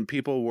running? And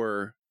people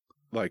were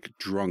like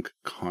drunk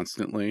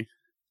constantly.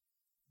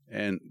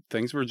 And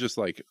things were just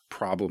like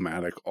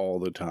problematic all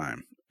the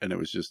time. And it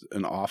was just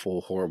an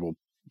awful, horrible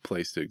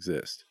place to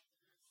exist.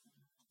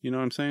 You know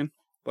what I'm saying?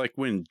 Like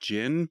when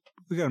gin...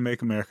 We got to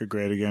make America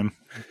great again.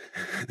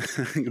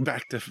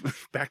 back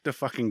to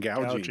fucking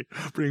gouging.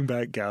 Bring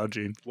back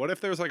gouging. What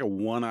if there was like a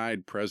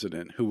one-eyed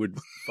president who would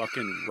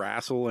fucking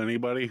wrestle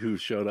anybody who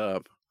showed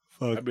up?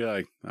 Fuck. I'd be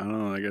like, I don't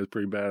know, that guy's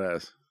pretty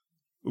badass.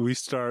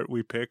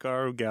 We pick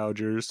our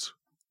gougers.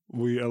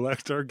 We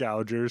elect our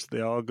gougers.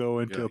 They all go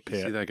into a pit.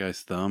 You see that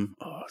guy's thumb?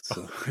 Oh,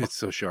 it's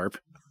so sharp.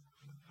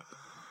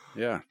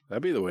 Yeah,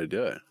 that'd be the way to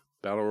do it.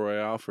 Battle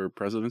Royale for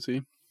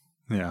presidency.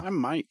 Yeah. I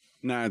might.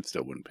 Nah, it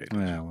still wouldn't pay.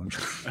 Yeah.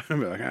 I'd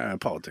be like,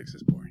 politics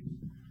is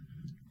boring.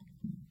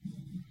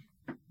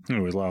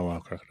 Anyways,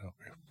 Wild Crocodile.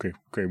 Great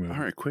movie. All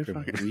right, quit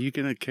fucking. Are you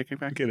going to kick it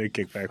back? Get a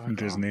kickback from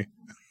Disney.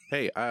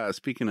 Hey,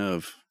 speaking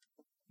of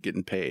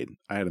getting paid,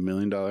 I had $1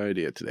 million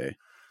idea today.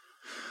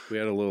 We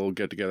had a little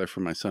get-together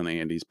for my son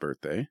Andy's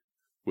birthday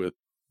with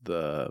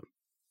the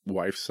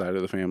wife's side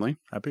of the family.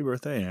 Happy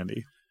birthday,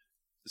 Andy.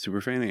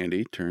 Superfan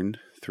Andy turned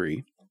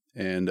 3.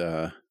 And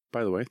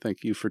by the way,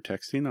 thank you for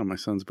texting on my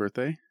son's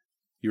birthday.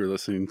 You were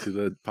listening to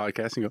the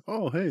podcast and go,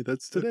 oh, hey,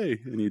 that's today.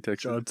 And you texted.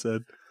 John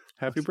said,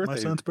 happy birthday. My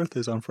son's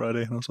birthday's on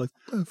Friday. And I was like,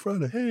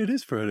 Friday. Hey, it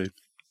is Friday.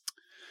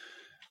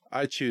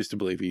 I choose to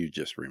believe you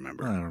just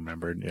remembered. I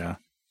remembered, yeah.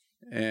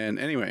 And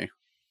anyway,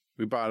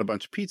 we bought a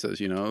bunch of pizzas,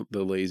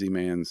 the lazy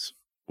man's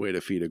way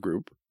to feed a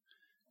group.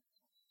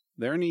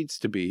 There needs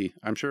to be,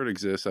 I'm sure it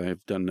exists, I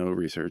have done no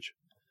research.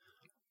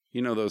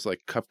 Those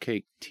like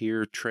cupcake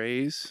tier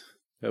trays?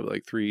 They have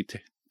like three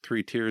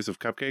tiers of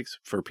cupcakes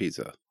for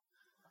pizza.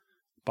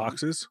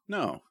 Boxes?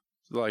 No.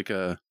 Like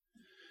I'm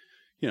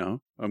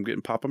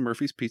getting Papa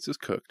Murphy's pizzas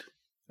cooked.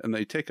 And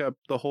they take up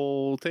the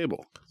whole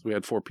table. So we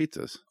had 4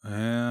 pizzas.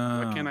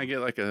 Yeah. Why can't I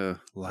get like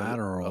a...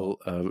 Lateral.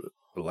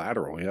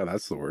 Lateral, yeah,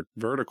 that's the word.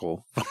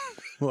 Vertical.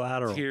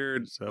 Lateral.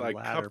 Tiered, like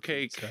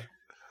cupcake pizza.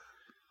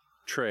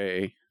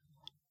 Tray.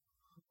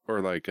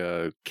 Or like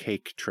a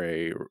cake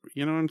tray.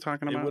 You know what I'm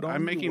talking about?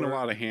 I'm making a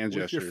lot of hand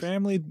gestures.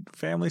 Your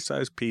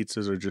family-sized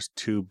pizzas are just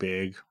too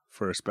big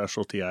for a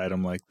specialty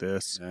item like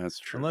this. Yeah, that's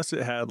true. Unless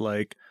it had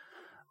like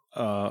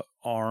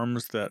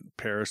arms that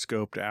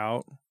periscoped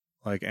out,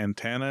 like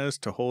antennas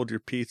to hold your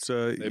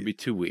pizza. They'd be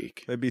too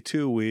weak.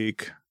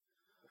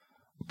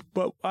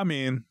 But, I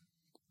mean,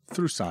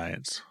 through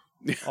science,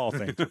 all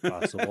things are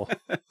possible.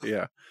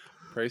 Yeah.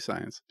 Praise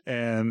science.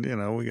 And,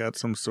 we got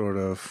some sort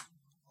of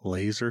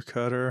laser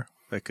cutter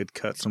that could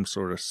cut some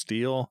sort of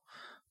steel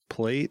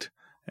plate,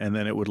 and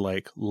then it would,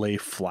 like, lay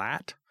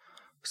flat.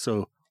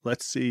 So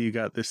let's see, you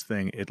got this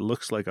thing. It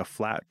looks like a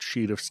flat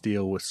sheet of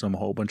steel with some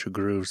whole bunch of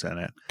grooves in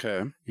it.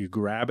 Okay. You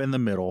grab in the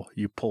middle,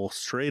 you pull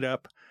straight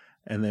up,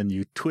 and then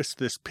you twist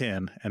this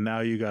pin, and now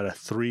you got a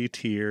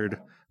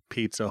 3-tiered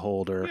pizza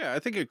holder. Yeah, I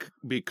think it could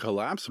be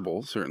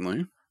collapsible,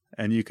 certainly.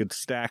 And you could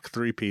stack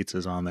 3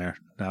 pizzas on there.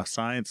 Now,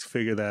 science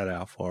figured that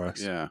out for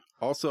us. Yeah.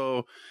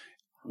 Also,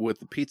 with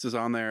the pizzas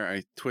on there,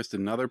 I twist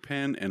another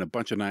pin, and a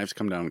bunch of knives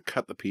come down and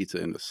cut the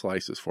pizza into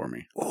slices for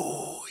me.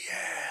 Oh,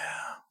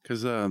 yeah.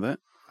 Because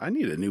I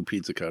need a new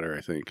pizza cutter, I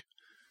think.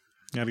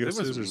 Gotta go it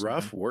scissors, was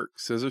rough work.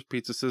 Scissors,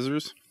 pizza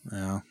scissors.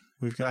 Yeah.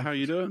 Is that how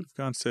you do it? We've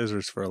gone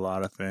scissors for a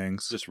lot of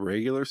things. Just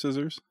regular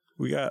scissors?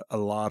 We got a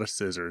lot of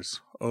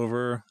scissors.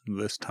 Over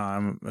this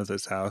time at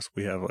this house,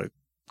 we have like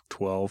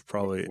 12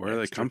 probably. Where do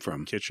they come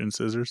from? Kitchen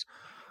scissors.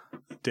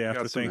 Day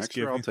after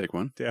Thanksgiving. Extra, I'll take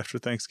one. Day after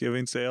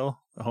Thanksgiving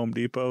sale, Home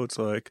Depot. It's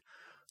like,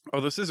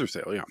 oh, the scissor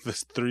sale, yeah.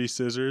 There's 3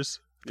 scissors,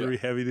 3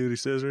 heavy duty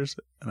scissors,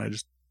 and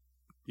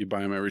you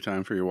buy them every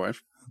time for your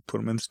wife. Put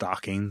them in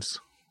stockings.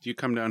 Do you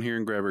come down here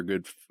and grab her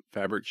good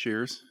fabric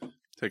shears?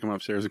 Take them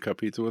upstairs and cut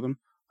pizza with them?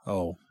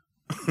 Oh,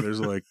 there's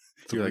like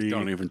 3. You're like,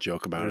 don't even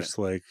joke about there's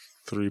like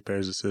 3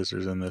 pairs of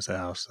scissors in this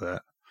house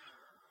that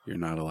you're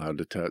not allowed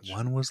to touch.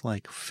 One was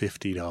like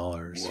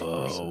 $50.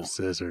 Whoa, for some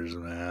scissors,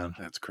 man.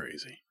 That's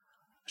crazy.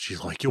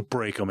 She's like, you'll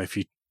break them if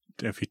you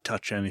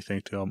touch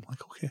anything to them. I'm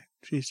like, okay,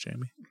 jeez,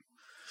 Jamie.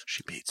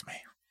 She beats me.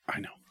 I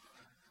know.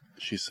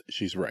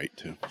 She's right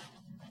too.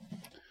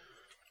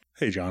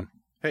 Hey, John.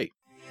 Hey.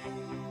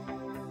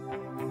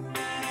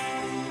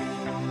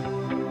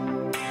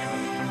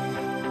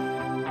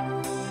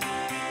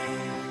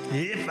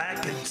 If I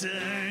could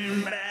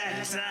turn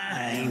back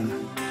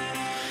time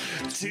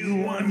to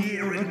 1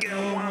 year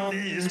ago on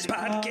this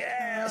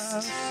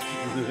podcast,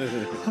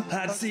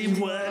 I'd see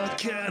what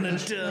kind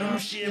of dumb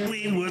shit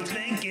we were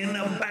thinking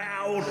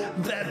about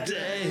that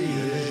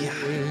day.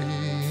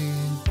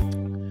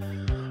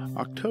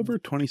 October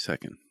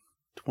 22nd,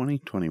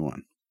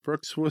 2021.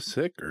 Brooks was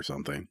sick or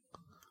something.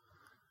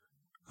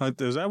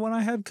 Is that when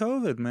I had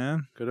COVID,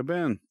 man? Could have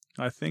been.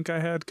 I think I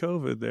had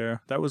COVID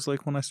there. That was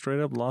like when I straight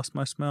up lost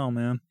my smell,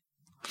 man.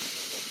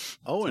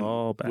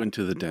 Owen went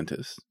to the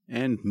dentist,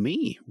 and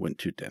me went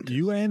to dentist.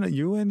 You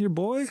and your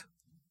boy?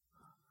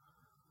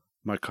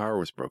 My car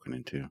was broken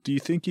into. Do you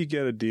think you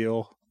get a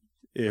deal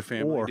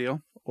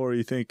deal? Or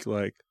you think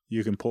like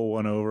you can pull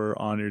one over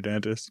on your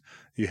dentist?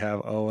 You have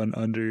Owen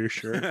under your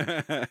shirt.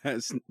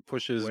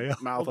 Push his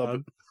mouth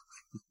up.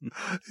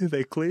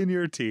 They clean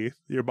your teeth,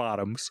 your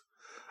bottoms,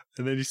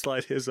 and then you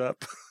slide his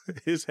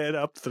head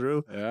up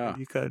through. Yeah. And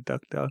you kind of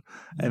duck down.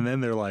 And then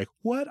they're like,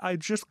 what? I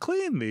just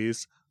cleaned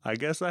these. I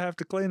guess I have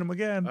to clean them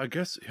again. I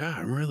guess, yeah,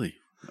 I'm really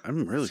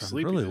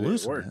sleepy. I'm really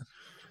loose, man.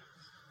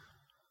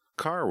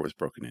 Car was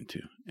broken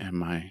into, and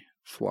my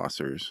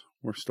flossers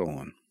were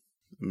stolen.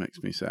 It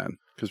makes me sad,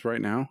 because right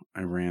now,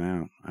 I ran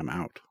out. I'm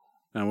out.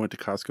 And I went to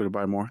Costco to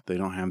buy more. They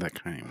don't have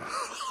that kind anymore.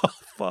 Oh,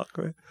 fuck,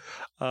 man.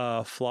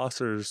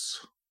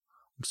 Flossers,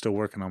 I'm still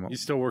working on them. You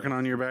still working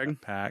on your bag?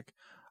 Pack.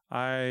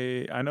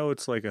 I know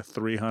it's like a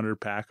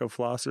 300 pack of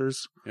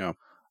flossers. Yeah.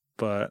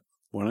 But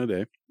one a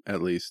day,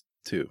 at least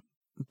 2.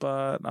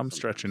 But I'm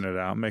stretching it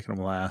out, making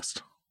them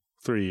last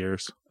 3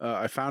 years.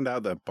 I found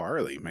out that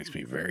barley makes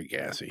me very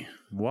gassy.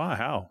 Why?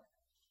 How?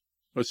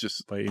 It's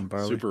just by eating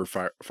barley? Super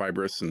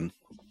fibrous and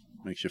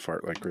makes you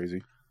fart like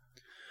crazy.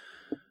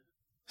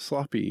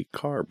 Sloppy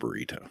car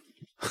burrito.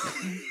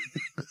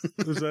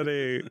 Is that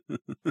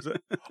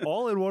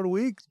all in 1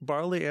 week?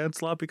 Barley and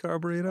sloppy car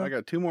burrito? I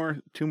got two more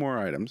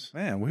items.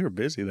 Man, we were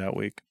busy that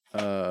week.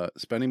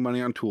 Spending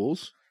money on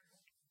tools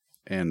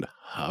and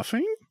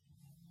huffing.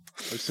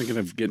 I was thinking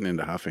of getting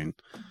into huffing.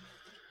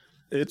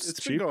 It's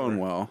been going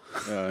well.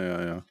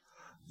 Yeah.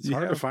 It's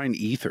hard to find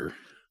ether.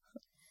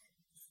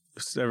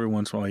 Just every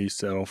once in a while you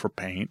settle for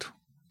paint.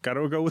 Got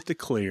to go with the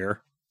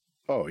clear.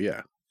 Oh,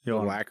 yeah. The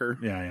lacquer.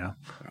 Yeah.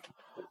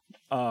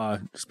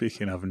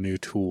 Speaking of new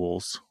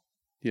tools.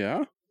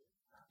 Yeah?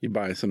 You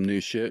buy some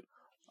new shit?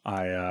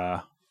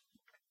 A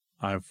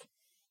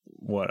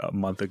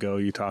month ago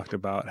you talked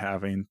about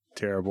having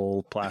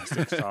terrible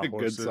plastic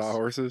sawhorses. Good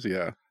sawhorses,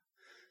 yeah.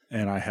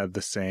 And I had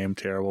the same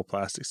terrible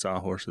plastic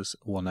sawhorses.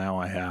 Well, now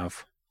I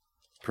have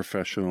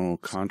professional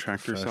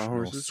contractor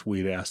sawhorses,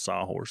 sweet ass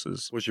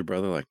sawhorses. What's your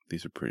brother like?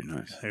 These are pretty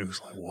nice. He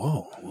was like,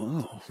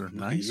 "Whoa, they're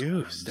nice.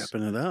 You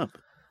stepping it up."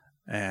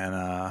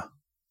 And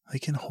they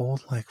can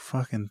hold like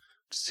fucking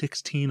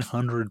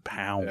 1,600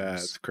 pounds. Yeah,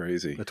 it's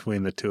crazy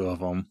between the two of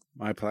them.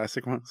 My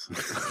plastic ones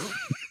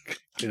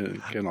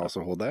can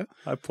also hold that.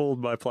 I pulled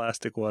my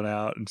plastic one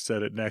out and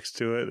set it next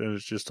to it, and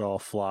it's just all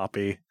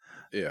floppy.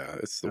 Yeah,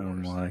 it's the worst.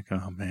 I'm like,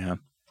 oh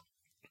man,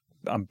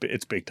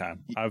 it's big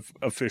time. I've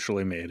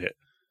officially made it.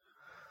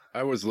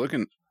 I was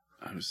thinking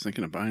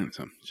of buying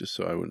some just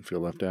so I wouldn't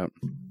feel left out.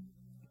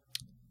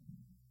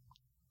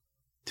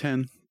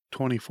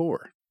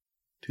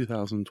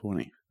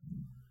 10/24/2020.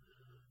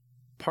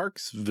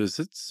 Parks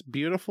visits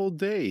beautiful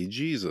day.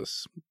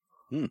 Jesus.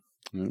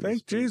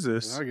 Thank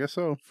Jesus. I guess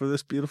so. For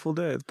this beautiful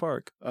day at the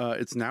park.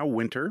 It's now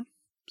winter.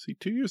 See,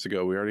 2 years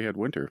ago we already had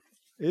winter.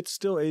 It's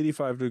still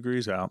 85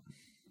 degrees out.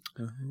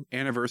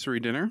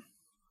 Anniversary dinner.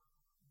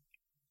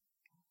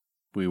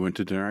 We went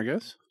to dinner, I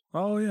guess.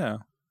 Oh, yeah.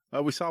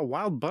 We saw a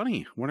wild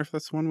bunny. Wonder if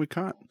that's the one we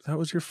caught. That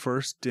was your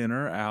first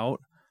dinner out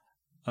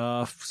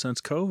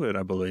since COVID,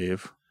 I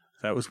believe.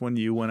 That was when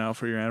you went out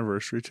for your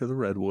anniversary to the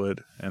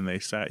Redwood, and they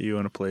sat you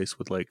in a place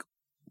with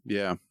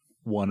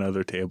one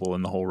other table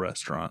in the whole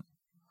restaurant.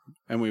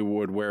 And we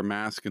would wear a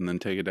mask and then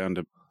take it down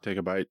to take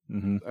a bite.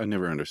 Mm-hmm. I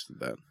never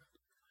understood that.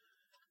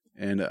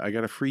 And I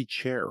got a free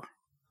chair.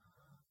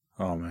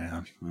 Oh,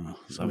 man.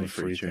 So many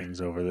free things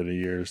over the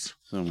years.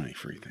 So many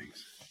free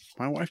things.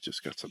 My wife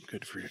just got something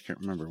good free. I can't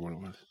remember what it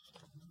was.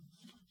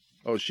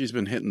 Oh, she's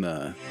been hitting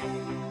the...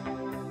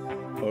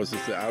 Oh, is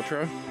this the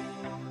outro?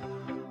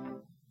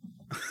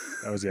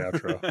 That was the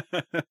outro.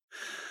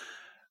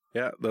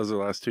 Yeah, those are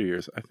the last 2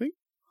 years. I think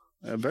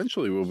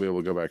eventually we'll be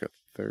able to go back a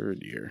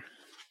third year.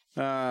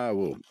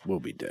 We'll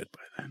be dead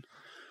by then.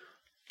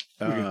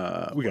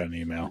 We got an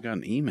email. We got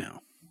an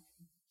email.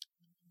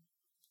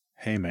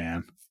 Hey,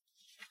 man.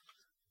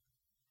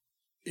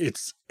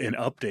 It's an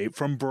update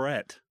from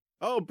Brett.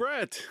 Oh,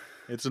 Brett.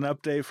 It's an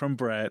update from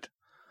Brett.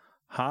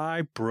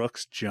 Hi,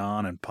 Brooks,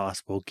 John, and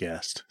possible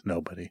guest.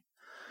 Nobody.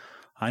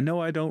 I know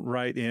I don't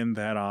write in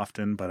that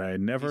often, but He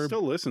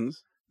still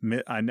listens.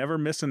 I never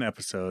miss an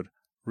episode.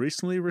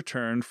 Recently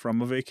returned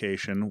from a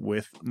vacation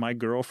with my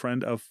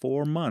girlfriend of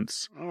 4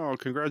 months. Oh,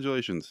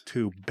 congratulations.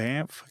 To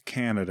Banff,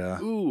 Canada.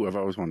 Ooh, I've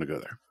always wanted to go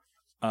there.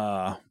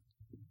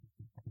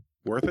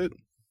 Worth it?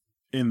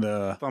 In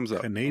the Thumbs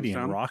up.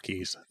 Canadian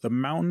Rockies. The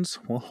mountains,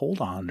 well, hold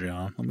on,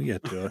 John. Let me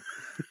get to it.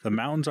 The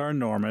mountains are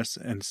enormous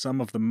and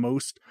some of the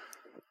most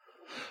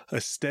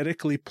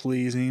aesthetically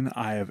pleasing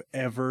I have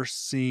ever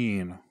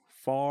seen.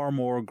 Far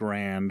more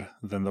grand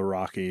than the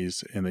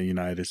Rockies in the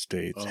United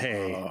States.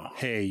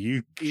 Hey,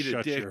 you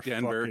shut your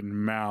fucking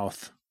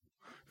mouth.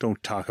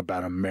 Don't talk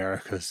about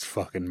America's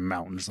fucking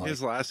mountains.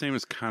 His last name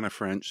is kind of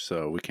French,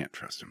 so we can't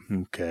trust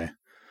him. Okay.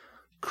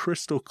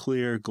 Crystal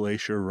clear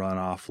glacier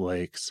runoff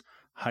lakes,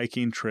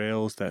 hiking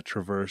trails that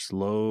traverse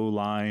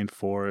low-lying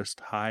forest,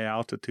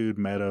 high-altitude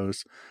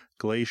meadows,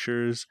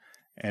 glaciers,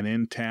 and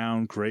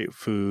in-town great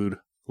food,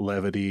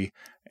 levity,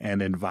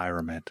 and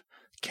environment.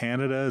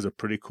 Canada is a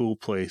pretty cool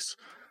place,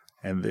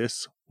 and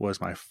this was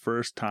my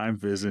first time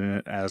visiting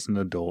it as an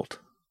adult.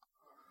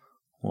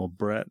 Well,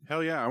 Brett.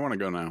 Hell yeah, I want to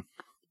go now.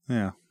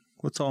 Yeah,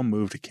 let's all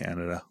move to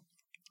Canada.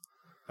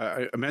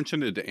 I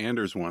mentioned it to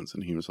Anders once,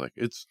 and he was like,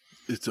 "It's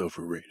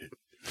overrated.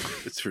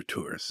 It's for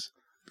tourists."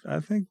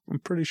 I'm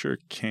pretty sure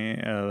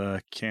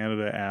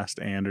Canada asked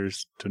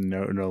Anders to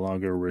no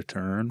longer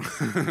return.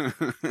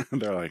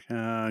 They're like,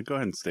 go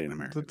ahead and stay in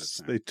America.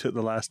 They took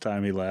the last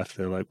time he left.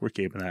 They're like, we're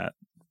keeping that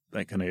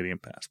Canadian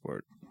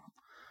passport.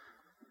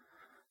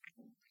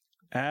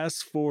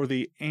 As for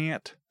the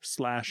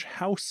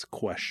ant/house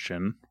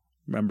question,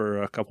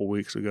 remember a couple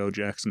weeks ago,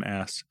 Jackson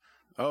asked,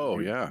 "Oh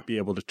yeah, be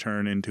able to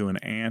turn into an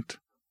ant,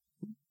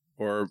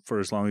 or for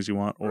as long as you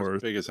want, or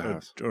as big as a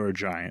house, or a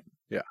giant."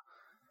 Yeah.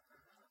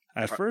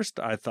 At first,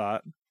 I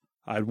thought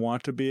I'd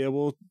want to be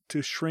able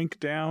to shrink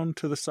down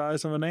to the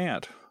size of an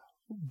ant,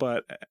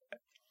 but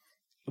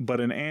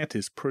an ant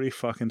is pretty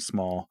fucking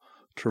small.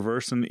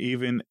 Traversing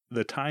even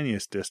the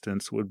tiniest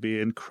distance would be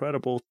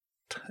incredibly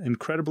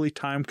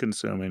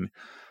time-consuming.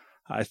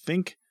 I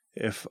think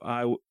if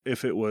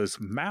it was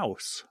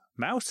mouse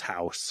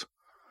house,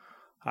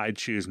 I'd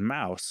choose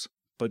mouse.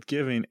 But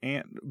given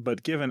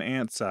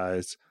ant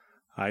size,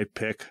 I'd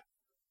pick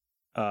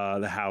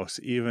the house,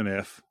 even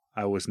if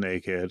I was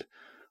naked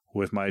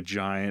with my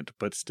giant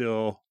but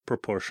still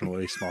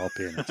proportionally small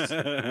penis.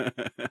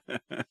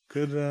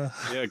 Good.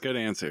 Yeah, good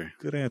answer.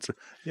 Good answer.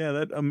 Yeah,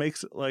 that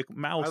makes it like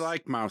mouse. I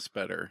like mouse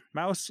better.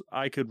 Mouse,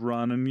 I could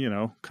run and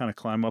kind of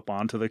climb up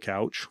onto the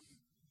couch.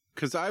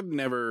 Because I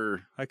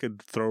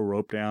could throw a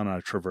rope down and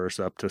I'd traverse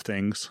up to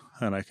things,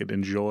 and I could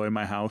enjoy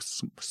my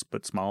house,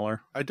 but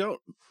smaller. I don't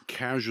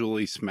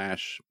casually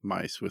smash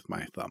mice with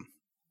my thumb.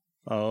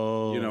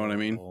 Oh, you know what I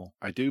mean?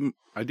 I do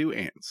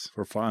ants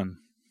for fun.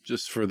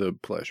 Just for the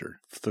pleasure.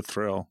 The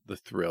thrill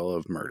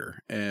of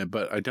murder.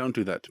 But I don't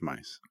do that to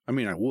mice. I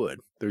mean, I would.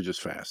 They're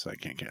just fast. I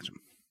can't catch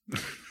them.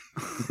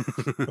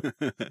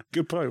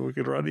 Good point. We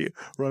could run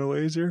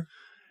away easier.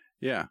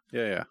 Yeah.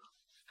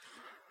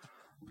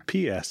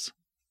 P.S.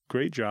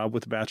 Great job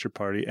with the Bachelor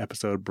Party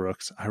episode,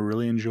 Brooks. I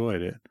really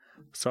enjoyed it.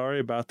 Sorry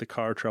about the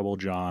car trouble,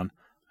 John,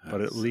 but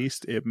at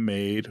least it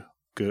made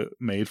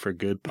for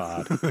good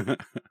pod.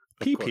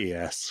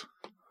 P.P.S.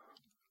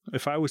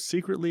 If I was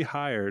secretly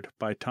hired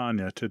by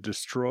Tanya to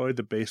destroy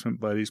the Basement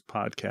Buddies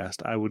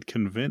podcast, I would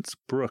convince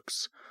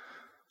Brooks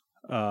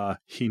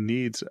he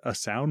needs a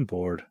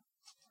soundboard.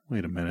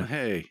 Wait a minute.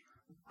 Hey,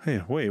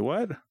 wait,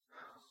 what?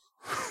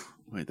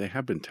 Wait, they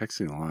have been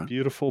texting a lot.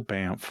 Beautiful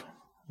Banff.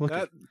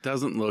 That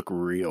doesn't look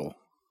real.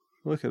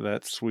 Look at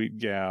that sweet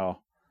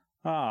gal.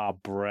 Ah,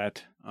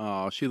 Brett.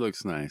 Oh, she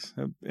looks nice.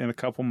 In a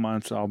couple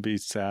months, I'll be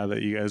sad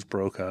that you guys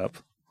broke up.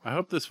 I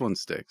hope this one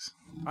sticks.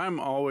 I'm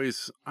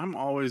always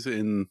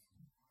in.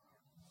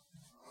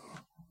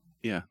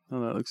 Yeah, no,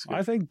 that looks good.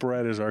 I think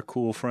Brett is our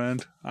cool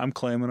friend. I'm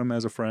claiming him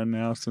as a friend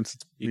now since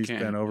he's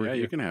been over here.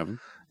 Yeah, you can have him.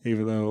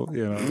 Even though,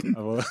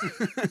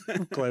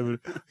 I'm claiming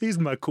he's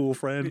my cool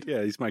friend.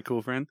 Yeah, he's my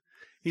cool friend.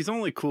 He's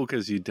only cool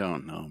because you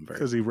don't know him very well.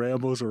 Because he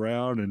rambles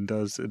around and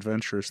does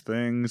adventurous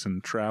things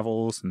and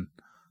travels. And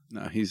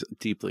no, he's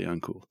deeply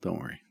uncool. Don't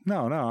worry.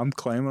 No, I'm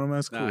claiming him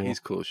as cool. No, he's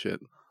cool as shit.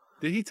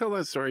 Did he tell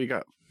that story? You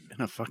got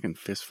in a fucking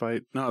fist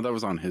fight? No, that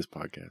was on his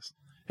podcast.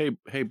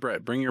 Hey,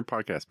 Brett, bring your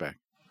podcast back.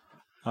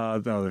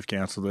 No, they've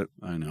canceled it.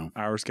 I know.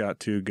 Ours got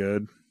too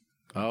good.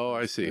 Oh,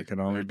 I see. It could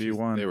only be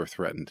one. They were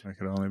threatened. It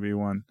could only be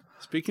one.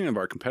 Speaking of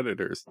our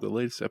competitors, the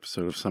latest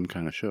episode of Some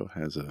Kind of Show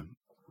has a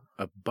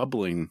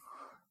bubbling,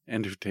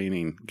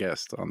 entertaining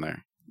guest on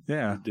there.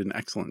 Yeah. Did an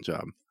excellent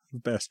job.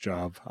 Best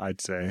job,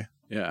 I'd say.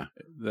 Yeah.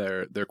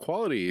 Their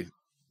quality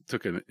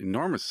took an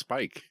enormous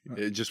spike.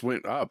 It just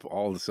went up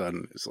all of a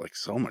sudden. It's like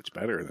so much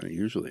better than it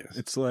usually is.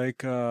 It's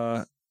like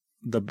it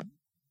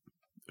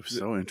was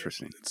so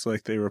interesting. It's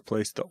like they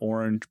replaced the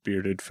orange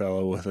bearded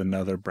fellow with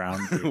another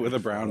brown bearded with a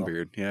brown fellow.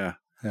 beard. Yeah.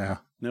 Yeah.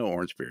 No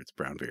orange beards,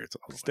 brown beards.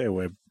 All Stay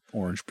away,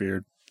 orange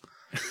beard.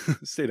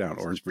 Stay down,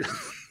 orange beard.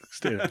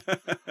 Stay down.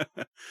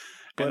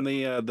 And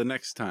the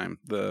next time,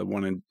 the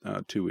one in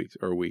 2 weeks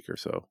or a week or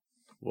so,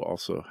 we'll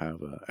also have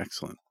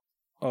excellent.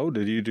 Oh,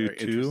 did you do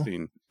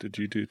two? Did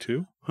you do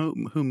two?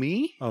 Who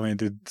me? I mean,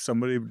 did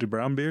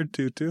Brownbeard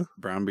do two?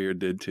 Brownbeard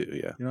did too,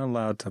 yeah. You're not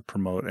allowed to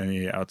promote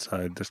any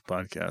outside this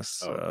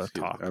podcast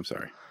talk. I'm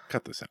sorry.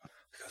 Cut this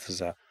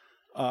out.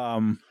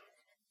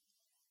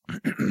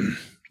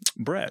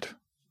 Brett,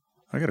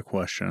 I got a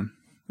question.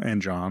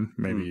 And John,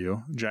 maybe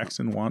you.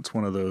 Jackson wants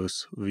one of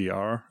those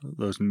VR,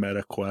 those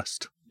Meta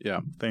Quest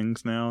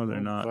things now.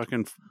 They're not.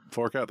 Fucking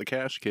fork out the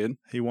cash, kid.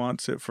 He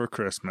wants it for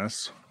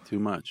Christmas. Too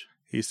much.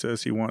 He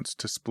says he wants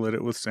to split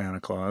it with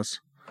Santa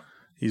Claus.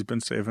 He's been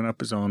saving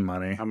up his own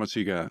money. How much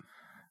you got?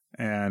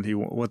 And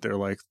they're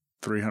like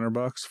 $300,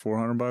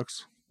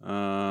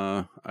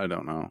 $400? I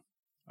don't know.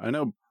 I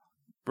know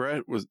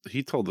Brett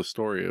he told the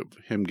story of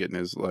him getting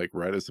his, like,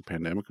 right as the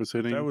pandemic was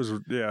hitting. That was,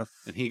 yeah.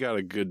 And he got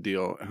a good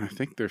deal. And I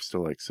think they're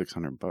still like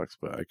 $600,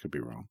 but I could be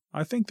wrong.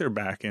 I think they're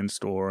back in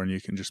store and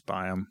you can just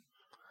buy them.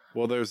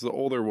 Well, there's the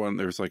older one.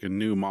 There's like a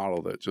new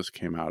model that just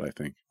came out, I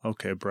think.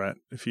 Okay, Brett,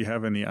 if you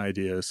have any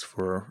ideas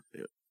for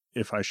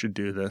if I should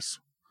do this.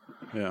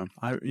 Yeah.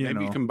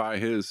 Maybe you can buy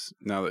his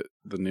now that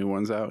the new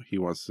one's out. He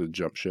wants to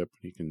jump ship.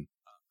 He can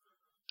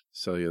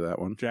sell you that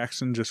one.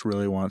 Jackson just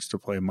really wants to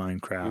play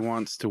Minecraft. He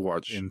wants to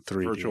watch in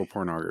 3D. Virtual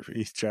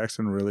pornography.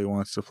 Jackson really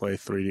wants to play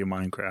 3D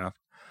Minecraft.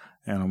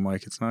 And I'm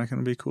like, it's not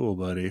going to be cool,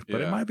 buddy. But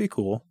it might be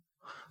cool.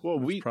 Well,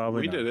 we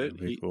did it.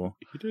 He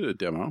did a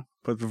demo.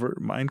 But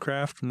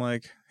Minecraft, I'm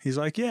like, he's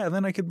like, yeah,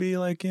 then I could be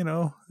like,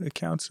 it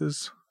counts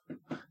as,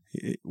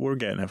 we're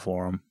getting it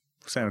for him.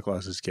 Santa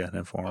Claus is getting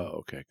it for him. Oh,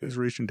 okay. Good. He's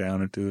reaching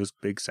down into his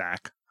big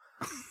sack.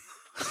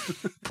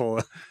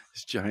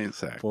 His giant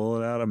sack.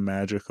 Pull it out a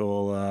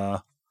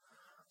magical,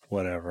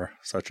 whatever,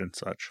 such and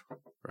such.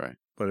 Right.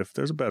 But if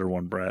there's a better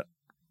one, Brett,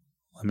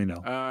 let me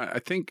know. I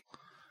think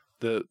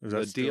the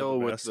deal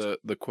with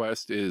the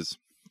Quest is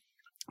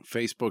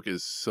Facebook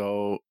is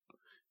so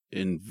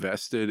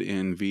invested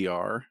in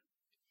VR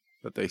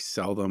that they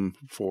sell them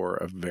for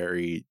a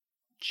very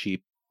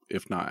cheap,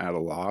 if not at a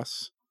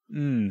loss.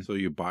 So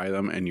you buy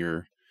them and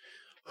you're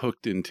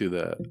hooked into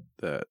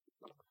the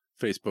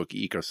Facebook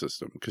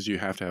ecosystem because you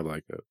have to have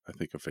like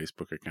a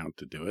Facebook account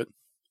to do it,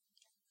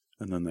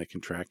 and then they can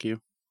track you.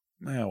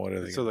 Yeah, what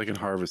are they? So they can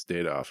harvest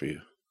data off of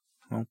you.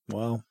 Oh,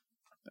 well,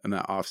 and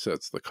that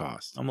offsets the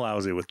cost. I'm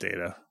lousy with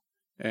data,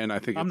 and I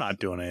think I'm not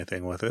doing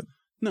anything with it.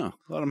 No,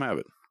 let them have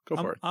it. Go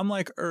for it. I'm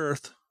like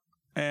Earth,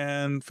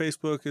 and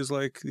Facebook is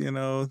like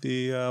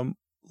the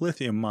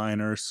lithium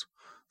miners.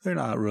 They're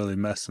not really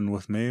messing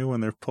with me when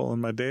they're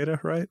pulling my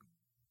data, right?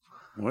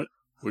 What?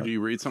 Would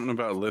you read something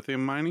about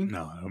lithium mining?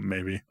 No,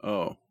 maybe.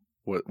 Oh,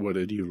 what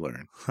did you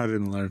learn? I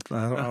didn't learn.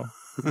 I don't know.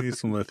 We need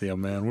some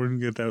lithium, man. We're going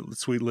to get that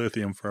sweet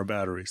lithium for our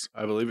batteries.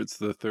 I believe it's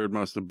the third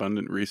most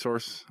abundant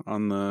resource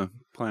on the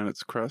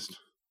planet's crust.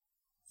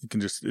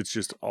 It's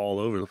just all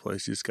over the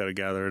place. You just got to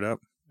gather it up.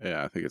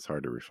 Yeah, I think it's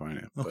hard to refine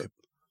it. Okay. But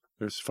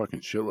there's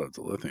fucking shitloads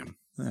of lithium.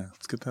 Yeah,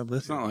 let's get that lithium.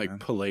 It's not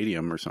like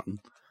palladium or something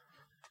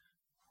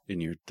in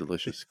your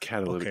delicious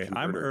catalytic converter.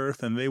 I'm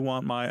Earth, and they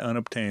want my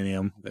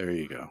unobtainium. There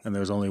you go. And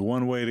there's only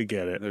one way to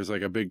get it. There's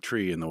like a big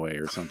tree in the way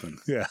or something.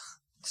 Yeah.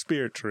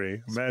 Spirit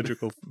tree.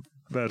 Magical.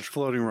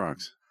 Floating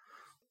rocks.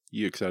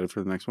 You excited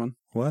for the next one?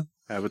 What?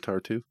 Avatar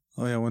 2?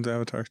 Oh, yeah. When's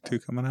Avatar 2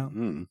 coming out?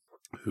 Who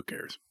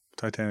cares?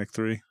 Titanic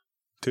 3?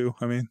 2,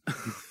 I mean.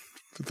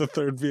 The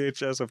third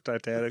VHS of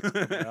Titanic.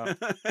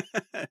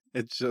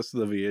 It's just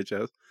the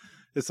VHS.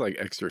 It's like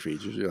extra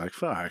features. You're like,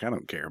 fuck, I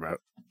don't care about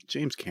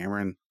James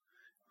Cameron.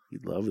 You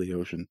love the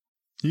ocean.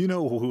 You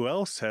know who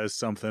else has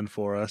something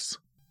for us?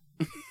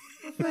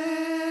 An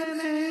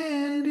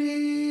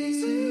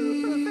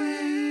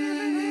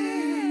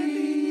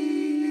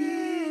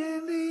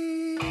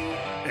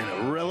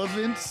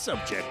irrelevant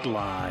subject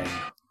line.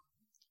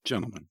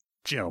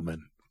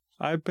 Gentlemen.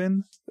 I've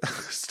been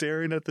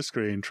staring at the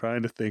screen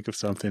trying to think of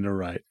something to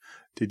write.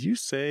 Did you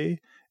say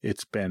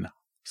it's been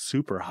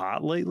super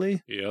hot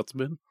lately? Yeah, it's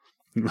been.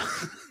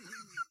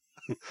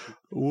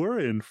 We're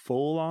in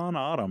full-on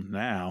autumn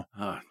now.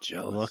 Ah,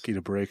 jealous. Lucky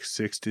to break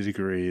 60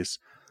 degrees.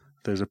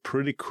 There's a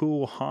pretty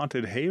cool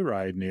haunted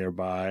hayride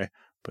nearby,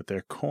 but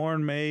their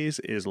corn maze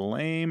is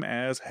lame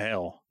as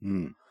hell.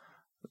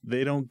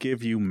 They don't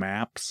give you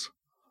maps.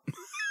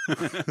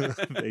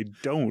 They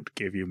don't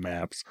give you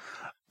maps,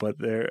 but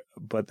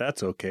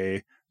that's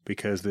okay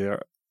because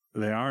there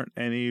aren't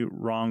any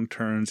wrong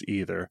turns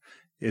either.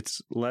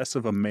 It's less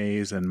of a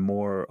maze and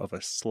more of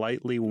a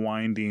slightly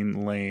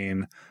winding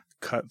lane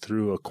cut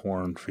through a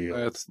cornfield.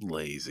 That's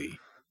lazy.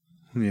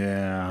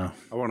 Yeah.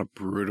 I want a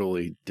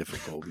brutally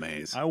difficult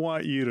maze. I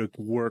want you to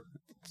work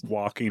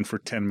walking for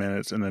 10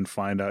 minutes and then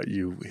find out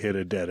you hit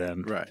a dead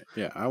end. Right.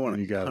 Yeah. I want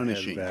you got to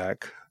head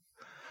back.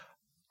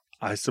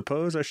 I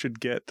suppose I should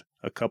get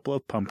a couple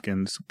of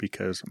pumpkins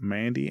because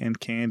Mandy and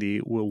Candy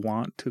will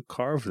want to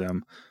carve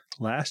them.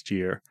 Last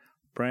year,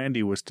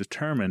 Brandy was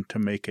determined to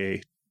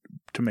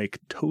make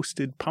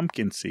toasted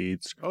pumpkin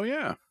seeds. Oh,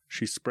 yeah.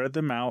 She spread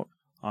them out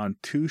on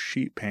 2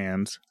 sheet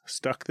pans,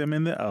 stuck them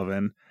in the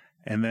oven,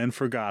 and then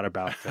forgot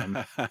about them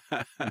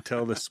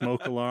until the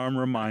smoke alarm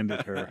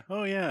reminded her.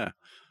 Oh, yeah.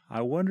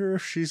 I wonder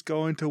if she's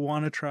going to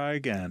want to try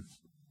again.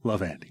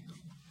 Love, Andy.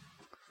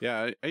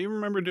 Yeah, I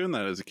remember doing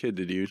that as a kid.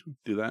 Did you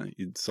do that?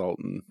 You'd salt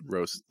and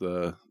roast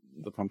the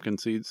pumpkin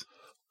seeds?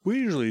 We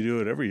usually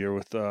do it every year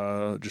with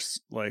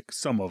just like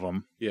some of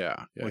them.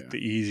 Yeah. The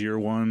easier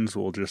ones,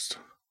 we'll just...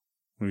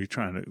 We're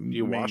trying to... Do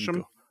you wash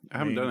them? I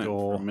haven't done it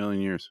for a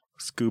million years.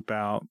 Scoop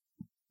out.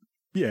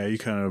 Yeah, you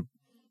kind of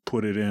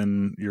put it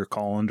in your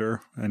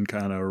colander and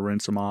kind of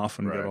rinse them off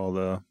and get all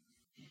the...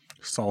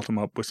 Salt them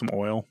up with some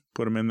oil.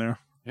 Put them in there.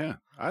 Yeah,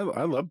 I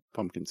love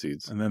pumpkin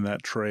seeds. And then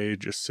that tray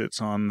just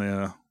sits on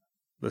the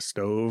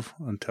stove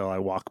until I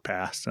walk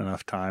past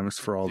enough times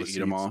for all the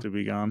seeds to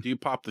be gone. Do you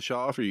pop the shell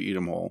off or you eat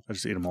them whole? I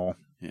just eat them whole.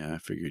 Yeah, I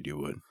figured you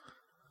would.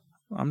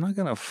 I'm not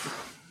gonna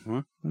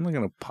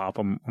pop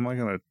them. I'm not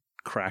gonna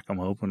crack them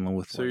open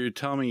with. So you're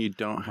telling me you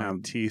don't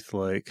have teeth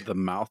like the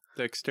mouth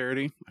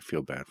dexterity? I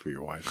feel bad for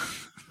your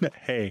wife.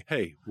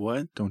 Hey,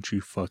 what? Don't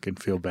you fucking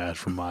feel bad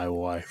for my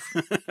wife?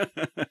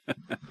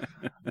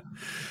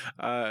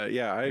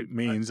 It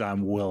means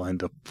I'm willing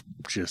to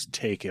just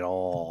take it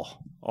all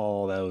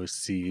those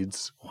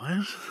seeds.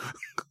 What?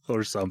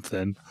 Or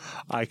something.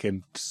 I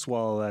can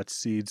swallow that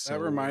seed. That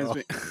reminds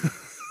me.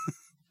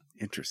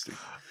 Interesting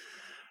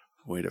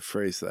way to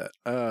phrase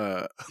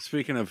that.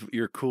 Speaking of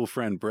your cool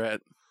friend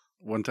Brett,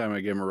 one time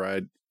I gave him a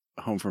ride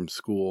home from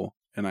school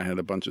and I had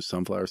a bunch of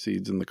sunflower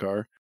seeds in the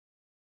car.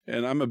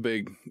 And I'm a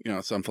big,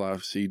 sunflower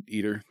seed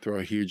eater. Throw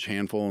a huge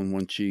handful in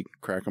one cheek,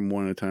 crack them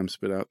one at a time,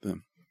 spit out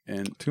them.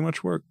 And too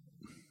much work.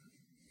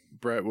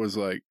 Brett was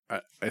like,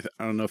 I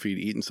don't know if he'd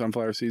eaten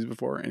sunflower seeds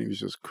before, and he was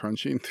just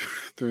crunching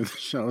through the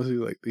shells. He's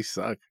like, these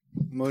suck.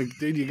 I'm like,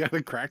 dude, you got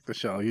to crack the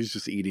shell. He's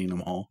just eating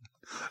them all.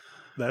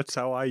 That's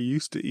how I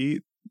used to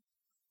eat.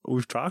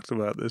 We've talked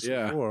about this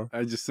before.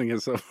 I just think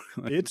it's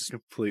it's a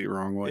complete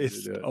wrong way to do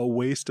it. It's a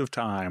waste of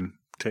time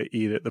to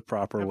eat it the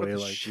proper way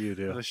like you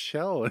do. The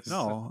shell is...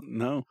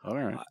 No. All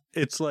right.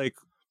 It's like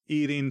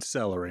eating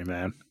celery,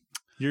 man.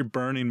 You're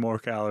burning more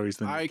calories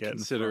than you're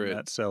getting from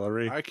that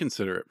celery. I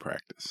consider it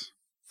practice.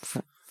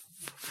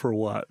 For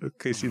what? In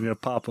case you need to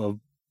pop a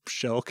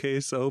shell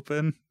case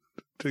open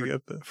to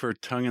get the... For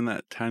tonguing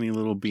that tiny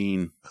little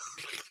bean.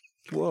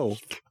 Whoa.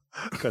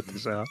 Cut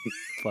this out.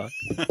 Fuck.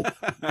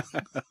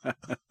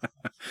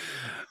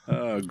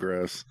 Oh,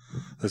 gross.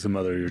 That's the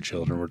mother of your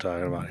children we're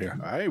talking about here.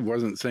 I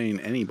wasn't saying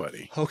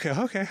anybody. Okay,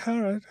 all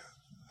right.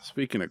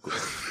 Speaking of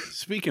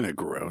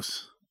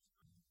gross,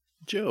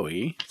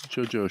 Jojo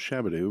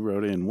Shabadoo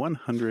wrote in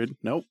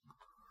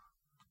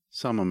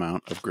some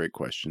amount of great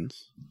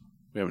questions.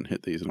 We haven't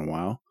hit these in a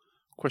while.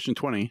 Question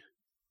 20.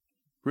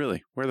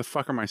 Really, where the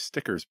fuck are my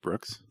stickers,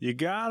 Brooks? You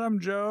got them,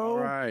 Joe. All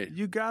right.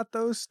 You got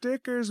those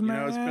stickers,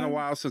 man. It's been a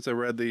while since I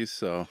read these,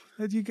 so...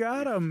 You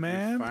got them,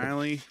 man.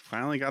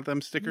 Finally got them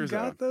stickers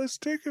out. You got those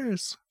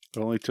stickers. It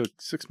only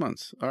took 6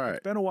 months. All right.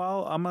 It's been a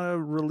while. I'm going to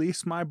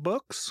release my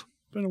books.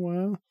 Been a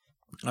while.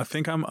 I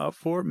think I'm up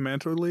for it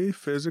mentally,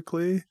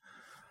 physically.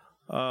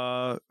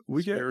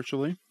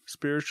 Spiritually.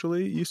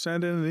 You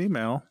send in an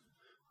email.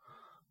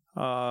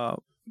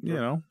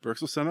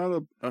 Brooks will send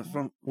out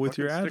a with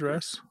your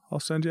address. Sticker. I'll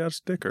send you out a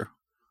sticker.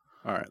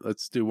 All right,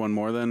 let's do one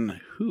more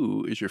then.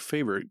 Who is your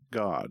favorite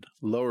god?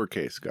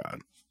 Lowercase god.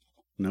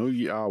 No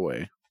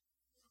Yahweh.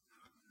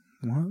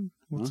 What?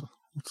 What's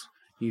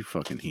you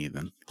fucking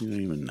heathen. You don't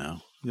even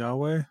know.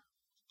 Yahweh?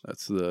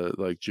 That's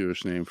the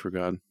Jewish name for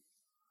God.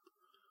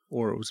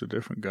 Or it was a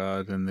different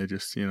god and they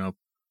just,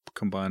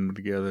 combined them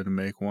together to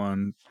make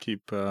one.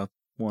 Keep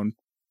one.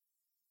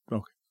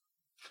 Okay.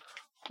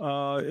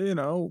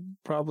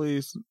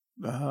 Probably,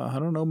 I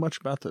don't know much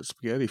about the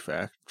spaghetti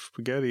factory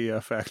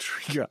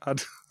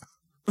god.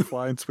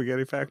 Flying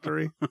spaghetti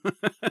factory.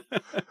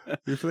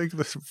 You think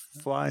the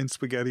flying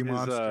spaghetti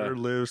monster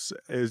lives?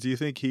 Do you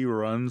think he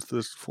runs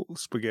this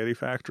spaghetti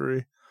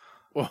factory?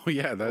 Well,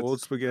 yeah, that's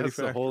old spaghetti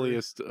factory. The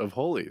holiest of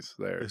holies.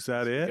 There is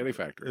that spaghetti it?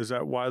 Factory. Is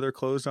that why they're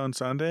closed on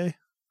Sunday?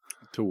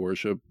 To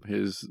worship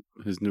his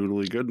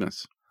noodly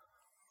goodness.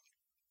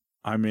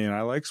 I mean,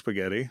 I like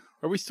spaghetti.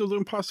 Are we still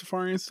doing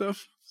Pastafarian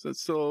stuff? Is that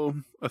still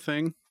a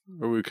thing?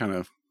 Or we kind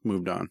of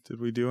moved on? Did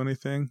we do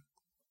anything?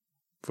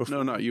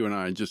 No, not you and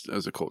I, just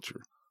as a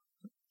culture.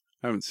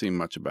 I haven't seen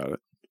much about it.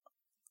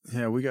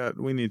 Yeah,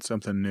 we need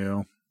something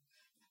new.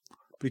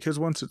 Because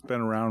once it's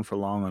been around for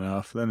long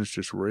enough, then it's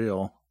just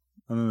real.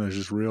 And then there's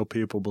just real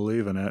people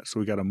believe in it. So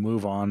we got to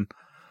move on.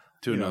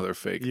 To another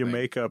fake You thing.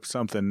 make up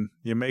something.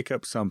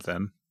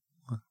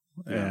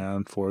 Yeah.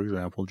 And for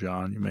example,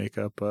 John, you make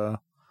up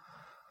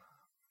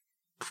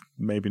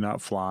maybe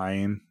not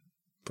flying,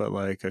 but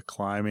like a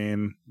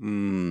climbing.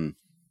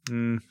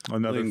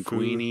 Another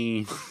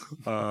Linguine.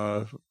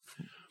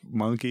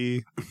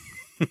 Monkey.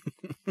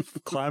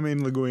 Climbing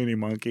Linguine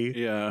monkey.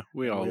 Yeah,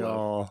 we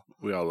all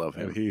We all love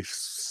him. And he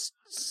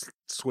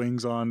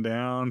swings on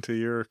down to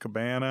your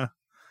cabana.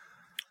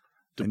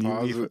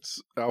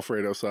 Deposits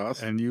Alfredo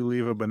sauce. And you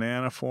leave a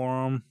banana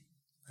for him.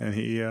 And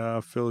he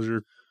fills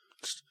your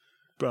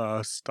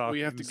stockings.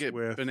 We have to get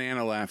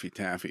banana Laffy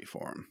Taffy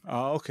for him.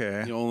 Oh,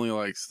 okay. He only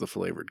likes the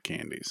flavored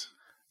candies.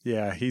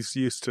 Yeah, he's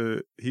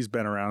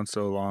been around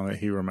so long that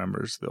he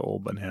remembers the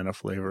old banana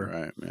flavor.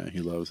 Right, yeah, he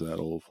loves that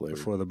old flavor.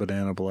 Before the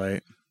banana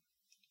blight.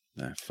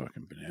 That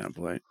fucking banana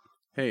blight.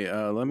 Hey,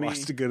 let me...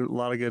 Lost a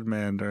lot of good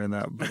men during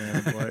that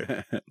banana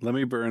blight. Let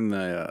me burn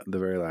the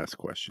very last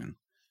question.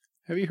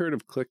 Have you heard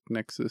of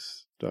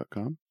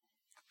ClickNexus.com?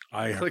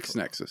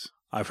 ClicksNexus.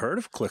 I've heard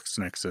of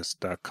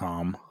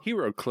ClicksNexus.com.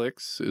 Hero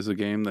Clicks is a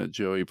game that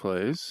Joey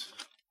plays.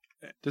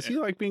 Does he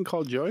like being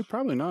called Joey?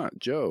 Probably not.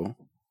 Joe.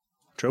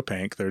 Joe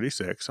Pank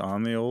 36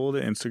 on the old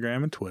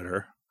Instagram and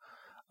Twitter.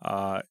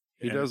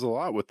 He does a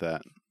lot with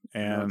that.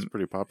 And it's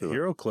pretty popular.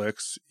 Hero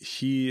Clicks,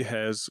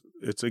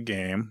 it's a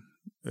game.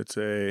 It's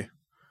a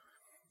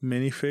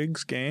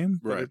minifigs game.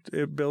 Right.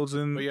 It builds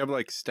in. But you have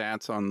like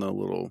stats on the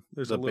little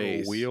little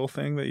wheel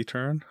thing that you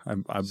turn.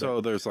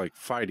 So there's like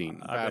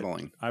fighting,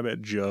 battling. I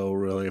bet Joe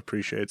really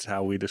appreciates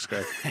how we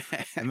describe it.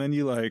 And then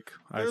you like.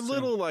 They're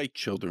little like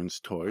children's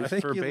toys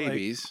for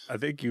babies. I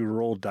think you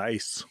roll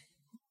dice.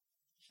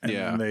 And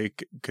then they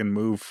can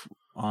move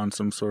on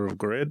some sort of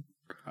grid.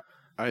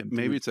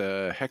 Maybe it's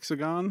a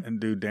hexagon. And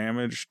do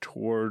damage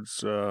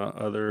towards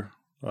other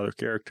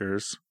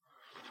characters.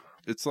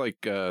 It's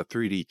like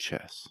 3D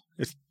chess.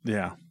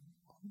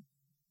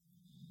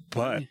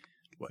 But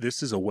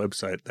this is a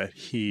website that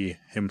he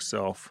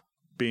himself,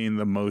 being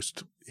the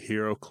most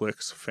Hero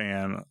Clicks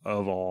fan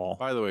of all.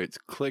 By the way, it's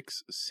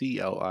Clicks,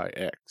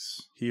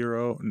 CLIX.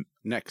 Hero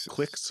Nexus.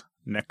 Clicks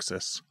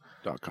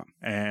Nexus.com.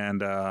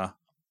 And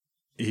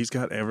he's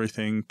got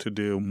everything to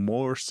do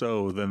more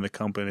so than the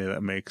company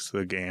that makes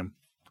the game.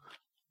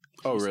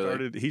 Oh,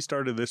 really? He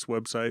started this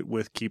website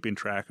with keeping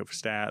track of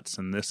stats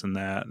and this and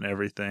that and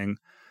everything.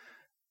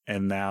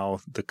 And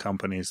now the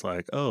company's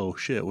like, oh,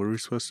 shit, were we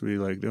supposed to be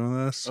like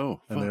doing this?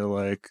 Oh, and they're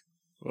like,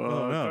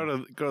 well,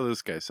 no. Go to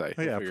this guy's site.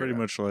 Yeah, pretty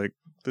much like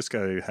this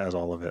guy has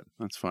all of it.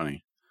 That's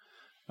funny.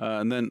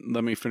 And then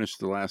let me finish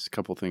the last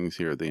couple things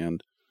here at the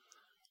end.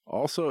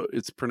 Also,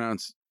 it's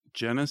pronounced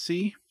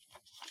Genesee.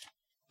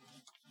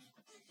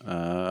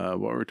 What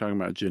were we talking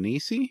about?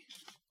 Genesi?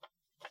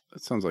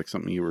 That sounds like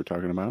something you were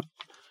talking about.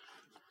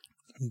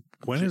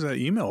 When is that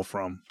email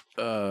from?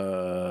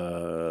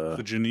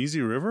 The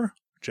Genesee River?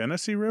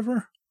 Genesee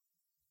River?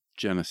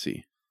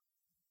 Genesee.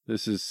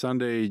 This is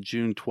Sunday,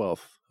 June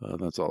 12th.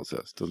 That's all it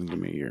says. Doesn't give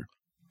me a year.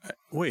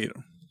 Wait.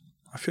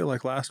 I feel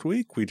like last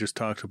week we just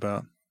talked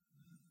about...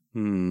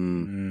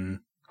 Joe,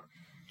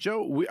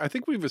 I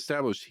think we've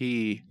established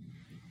he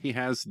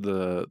has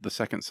the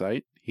second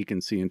sight. He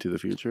can see into the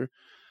future.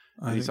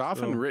 He's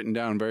often written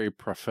down very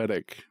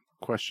prophetic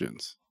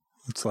questions.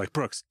 It's like,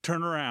 Brooks,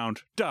 turn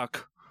around,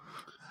 duck.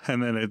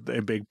 And then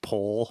a big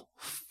pole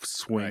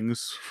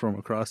swings from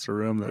across the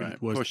room that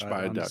was pushed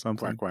by a duck.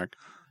 Something. Quack, quack.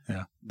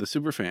 Yeah. The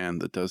super fan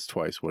that does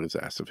twice what is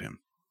asked of him.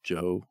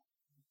 Joe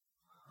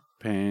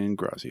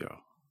Pangrazio,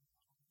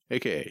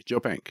 a.k.a. Joe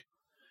Pank,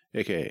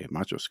 a.k.a.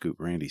 Macho Scoop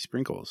Randy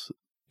Sprinkles,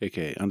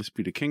 a.k.a.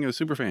 Undisputed King of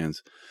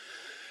Superfans,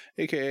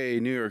 a.k.a.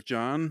 New York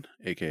John,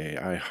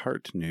 a.k.a. I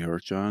Heart New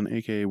York John,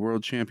 a.k.a.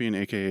 World Champion,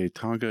 a.k.a.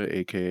 Tonka,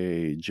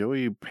 a.k.a.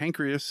 Joey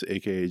Pancreas,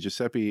 a.k.a.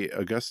 Giuseppe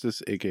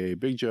Augustus, a.k.a.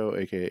 Big Joe,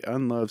 a.k.a.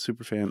 Unloved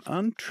Superfan,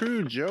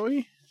 Untrue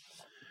Joey,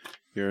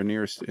 your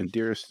nearest and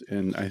dearest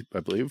and I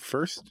believe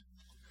first,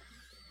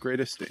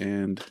 greatest,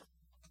 and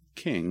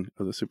king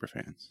of the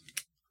superfans.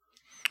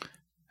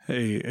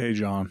 Hey,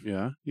 John.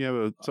 Yeah? You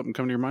have something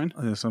come to your mind?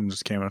 Something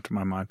just came up to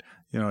my mind.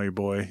 You know your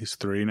boy, he's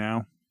 3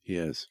 now. He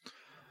is.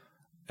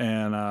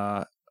 And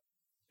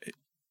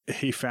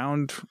he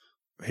found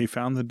the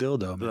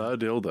dildo. Man. The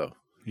dildo.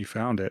 He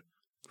found it.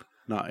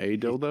 Not a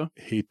dildo?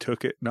 He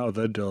took it. No,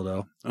 the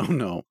dildo. Oh,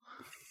 no.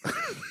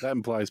 That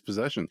implies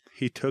possession.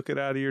 He took it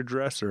out of your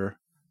dresser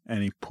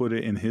and he put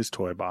it in his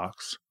toy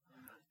box.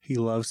 He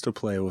loves to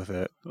play with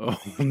it. Oh,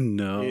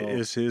 no. It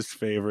is his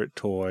favorite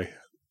toy.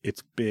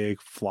 It's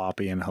big,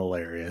 floppy, and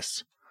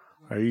hilarious.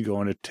 Are you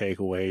going to take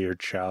away your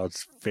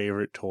child's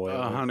favorite toy?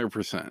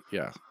 100%.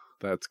 Yeah.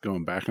 That's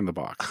going back in the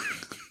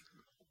box.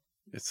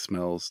 It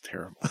smells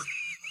terrible.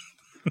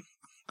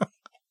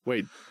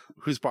 Wait,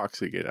 whose box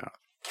did he get out?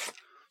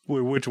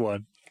 Wait, which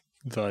one?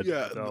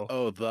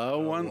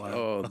 The one?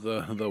 Oh,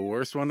 the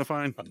worst one to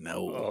find?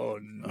 No. Oh,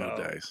 no. Oh,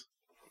 dice.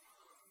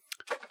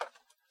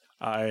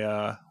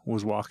 I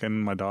was walking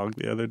my dog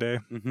the other day,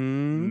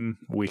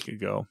 a week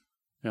ago.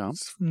 Yeah.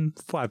 It's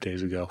 5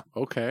 days ago.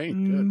 Okay,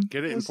 good.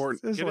 Get it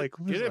important.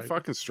 Get it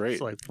fucking straight.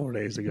 It's like 4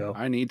 days ago.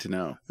 I need to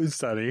know. It's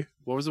sunny.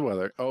 What was the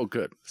weather? Oh,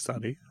 good.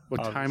 Sunny.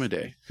 What time of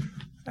day?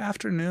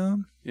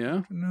 Afternoon. Yeah?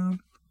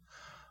 Afternoon.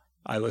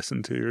 I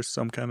listened to your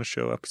Some Kind of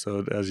Show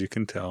episode, as you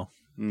can tell.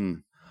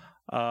 And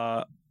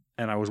I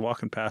was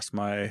walking past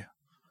my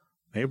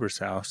neighbor's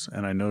house,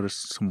 and I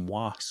noticed some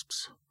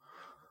wasps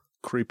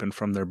creeping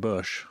from their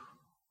bush.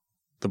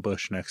 The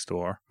bush next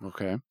door.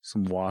 Okay.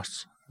 Some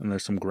wasps. and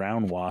there's some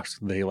ground wasps.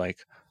 There's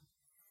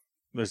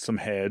some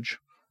hedge,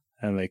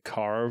 and they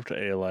carved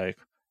a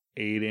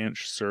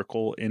 8-inch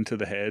circle into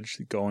the hedge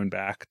going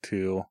back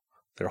to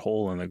their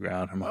hole in the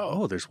ground. I'm like,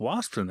 oh, there's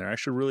wasps in there. I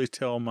should really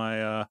tell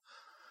my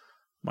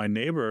my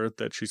neighbor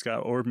that she's got,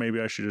 or maybe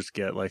I should just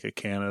get a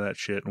can of that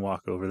shit and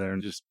walk over there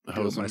and just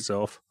do it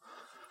myself.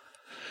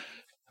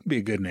 Be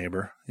a good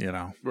neighbor,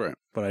 Right.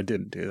 But I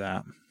didn't do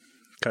that.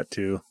 Cut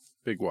to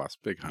big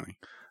wasp, big honey.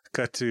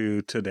 Cut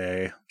to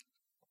today.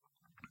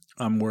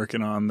 I'm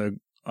working on the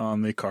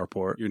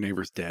carport. Your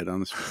neighbor's dead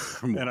on the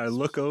street. And I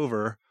look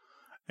over,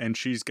 and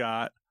she's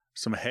got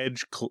some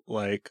hedge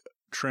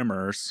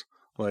trimmers,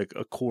 a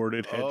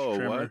corded hedge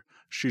trimmer. What?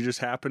 She just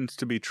happens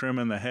to be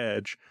trimming the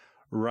hedge.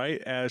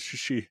 Right as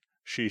she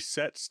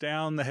sets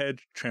down the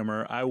hedge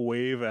trimmer, I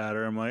wave at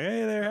her. I'm like,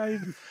 hey there, how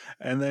you?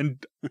 And then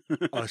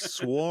a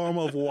swarm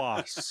of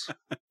wasps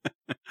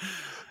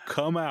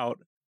come out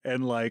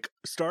and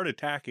start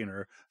attacking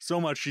her so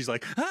much she's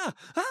like, ah,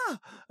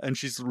 and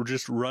she's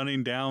just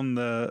running down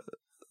the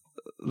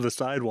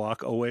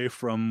sidewalk away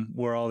from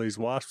where all these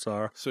wasps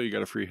are. So you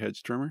got a free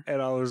hedge trimmer?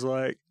 And I was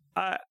like,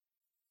 I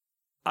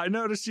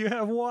noticed you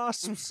have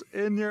wasps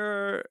in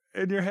your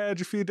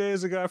hedge a few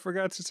days ago. I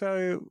forgot to tell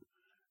you.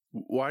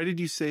 Why did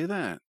you say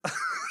that?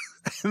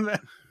 And then,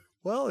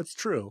 well, it's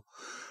true.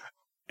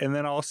 And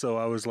then also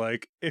I was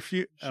like,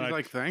 she's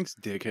like, thanks,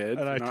 dickhead.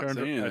 And I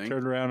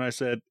turned around and I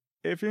said,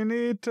 if you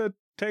need to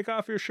take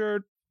off your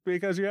shirt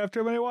because you have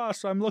too many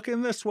wasps, I'm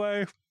looking this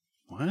way.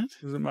 What?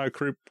 Isn't my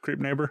creep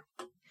neighbor?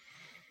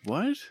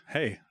 What?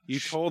 Hey.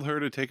 You told her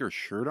to take her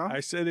shirt off?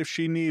 I said if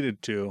she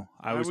needed to.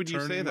 Why would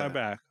you say that? My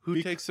back.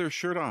 Who takes their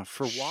shirt off?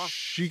 For wasp?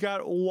 She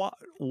got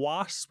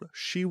wasp.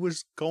 She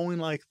was going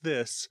like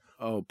this.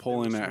 Oh,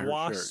 pulling at her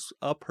wasps shirt.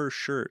 Up her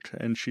shirt.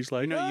 And she's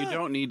like, you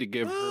don't need to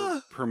give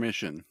her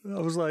permission. I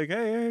was like,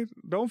 hey,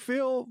 don't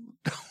feel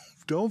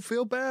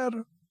bad.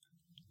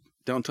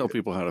 Don't tell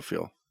people how to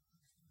feel.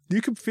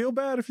 You can feel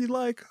bad if you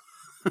like.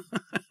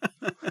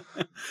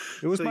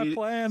 It was my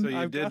plan. So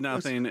you did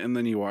nothing, and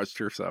then you watched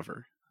her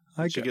suffer.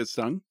 Did she get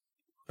stung?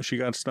 She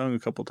got stung a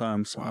couple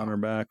times on her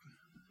back.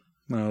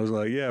 And I was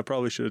like, yeah, I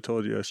probably should have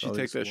told you. She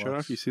take that shirt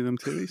off? You see them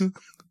titties?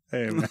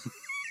 Hey, man.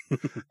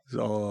 It's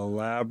all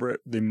elaborate,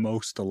 the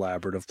most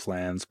elaborate of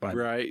plans.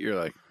 Right? You're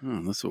like,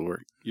 this will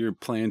work. You're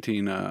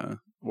planting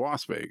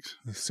wasp eggs.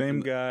 Same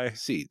guy.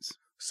 Seeds.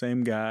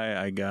 Same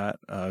guy I got,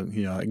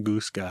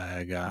 goose guy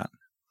I got.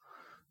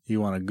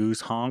 You want a goose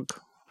honk?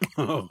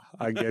 Oh,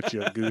 I get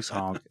you a goose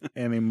honk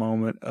any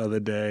moment of the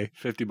day.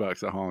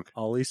 $50 a honk.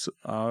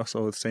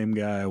 Also, the same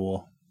guy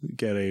will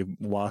get a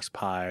wasp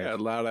pie. Yeah,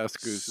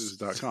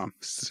 loudassgooses.com.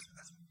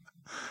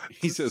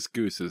 He says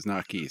gooses,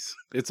 not geese.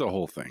 It's a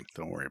whole thing.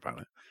 Don't worry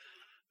about it.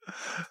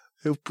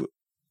 He'll put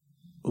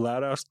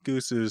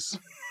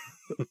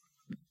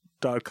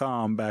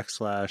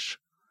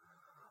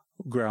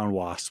loudassgooses.com/ground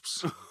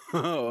wasps.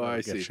 Oh,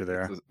 I see. Get you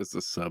there. It's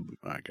a sub.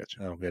 I got you.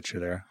 That'll get you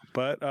there.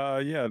 But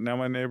yeah, now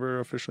my neighbor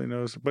officially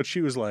knows. But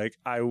she was like,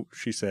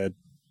 she said,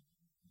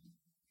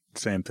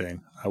 same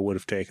thing. I would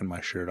have taken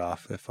my shirt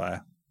off if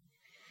I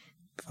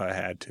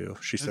had to.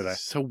 She said,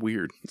 so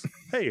weird.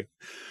 Hey,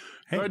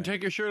 go ahead and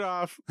take your shirt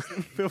off.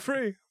 Feel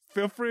free.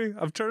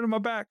 I'm turning my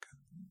back.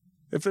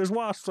 If there's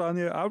wasps on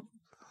you, I'm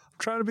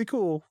trying to be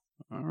cool.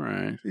 All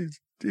right.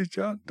 Jeez,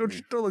 John, don't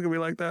look at me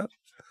like that.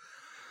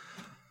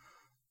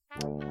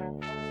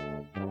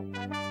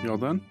 You all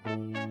done?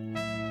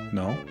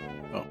 No.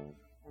 Oh.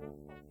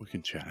 We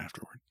can chat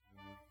afterward.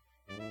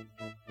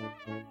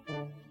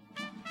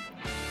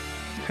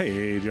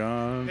 Hey,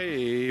 John.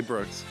 Hey,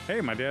 Brooks.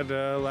 Hey, my dad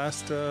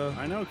last...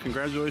 I know.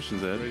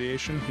 Congratulations, Ed.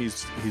 Radiation.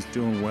 He's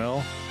doing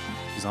well.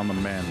 He's on the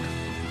mend.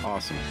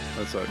 Awesome.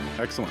 That's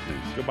excellent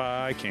news.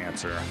 Goodbye,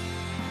 cancer.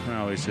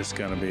 Now he's just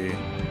going to be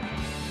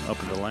up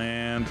at the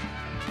land,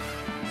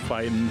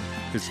 fighting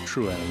his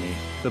true enemy,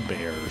 the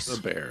bears.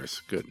 The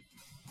bears. Good.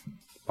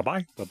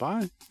 Bye-bye.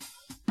 Bye-bye.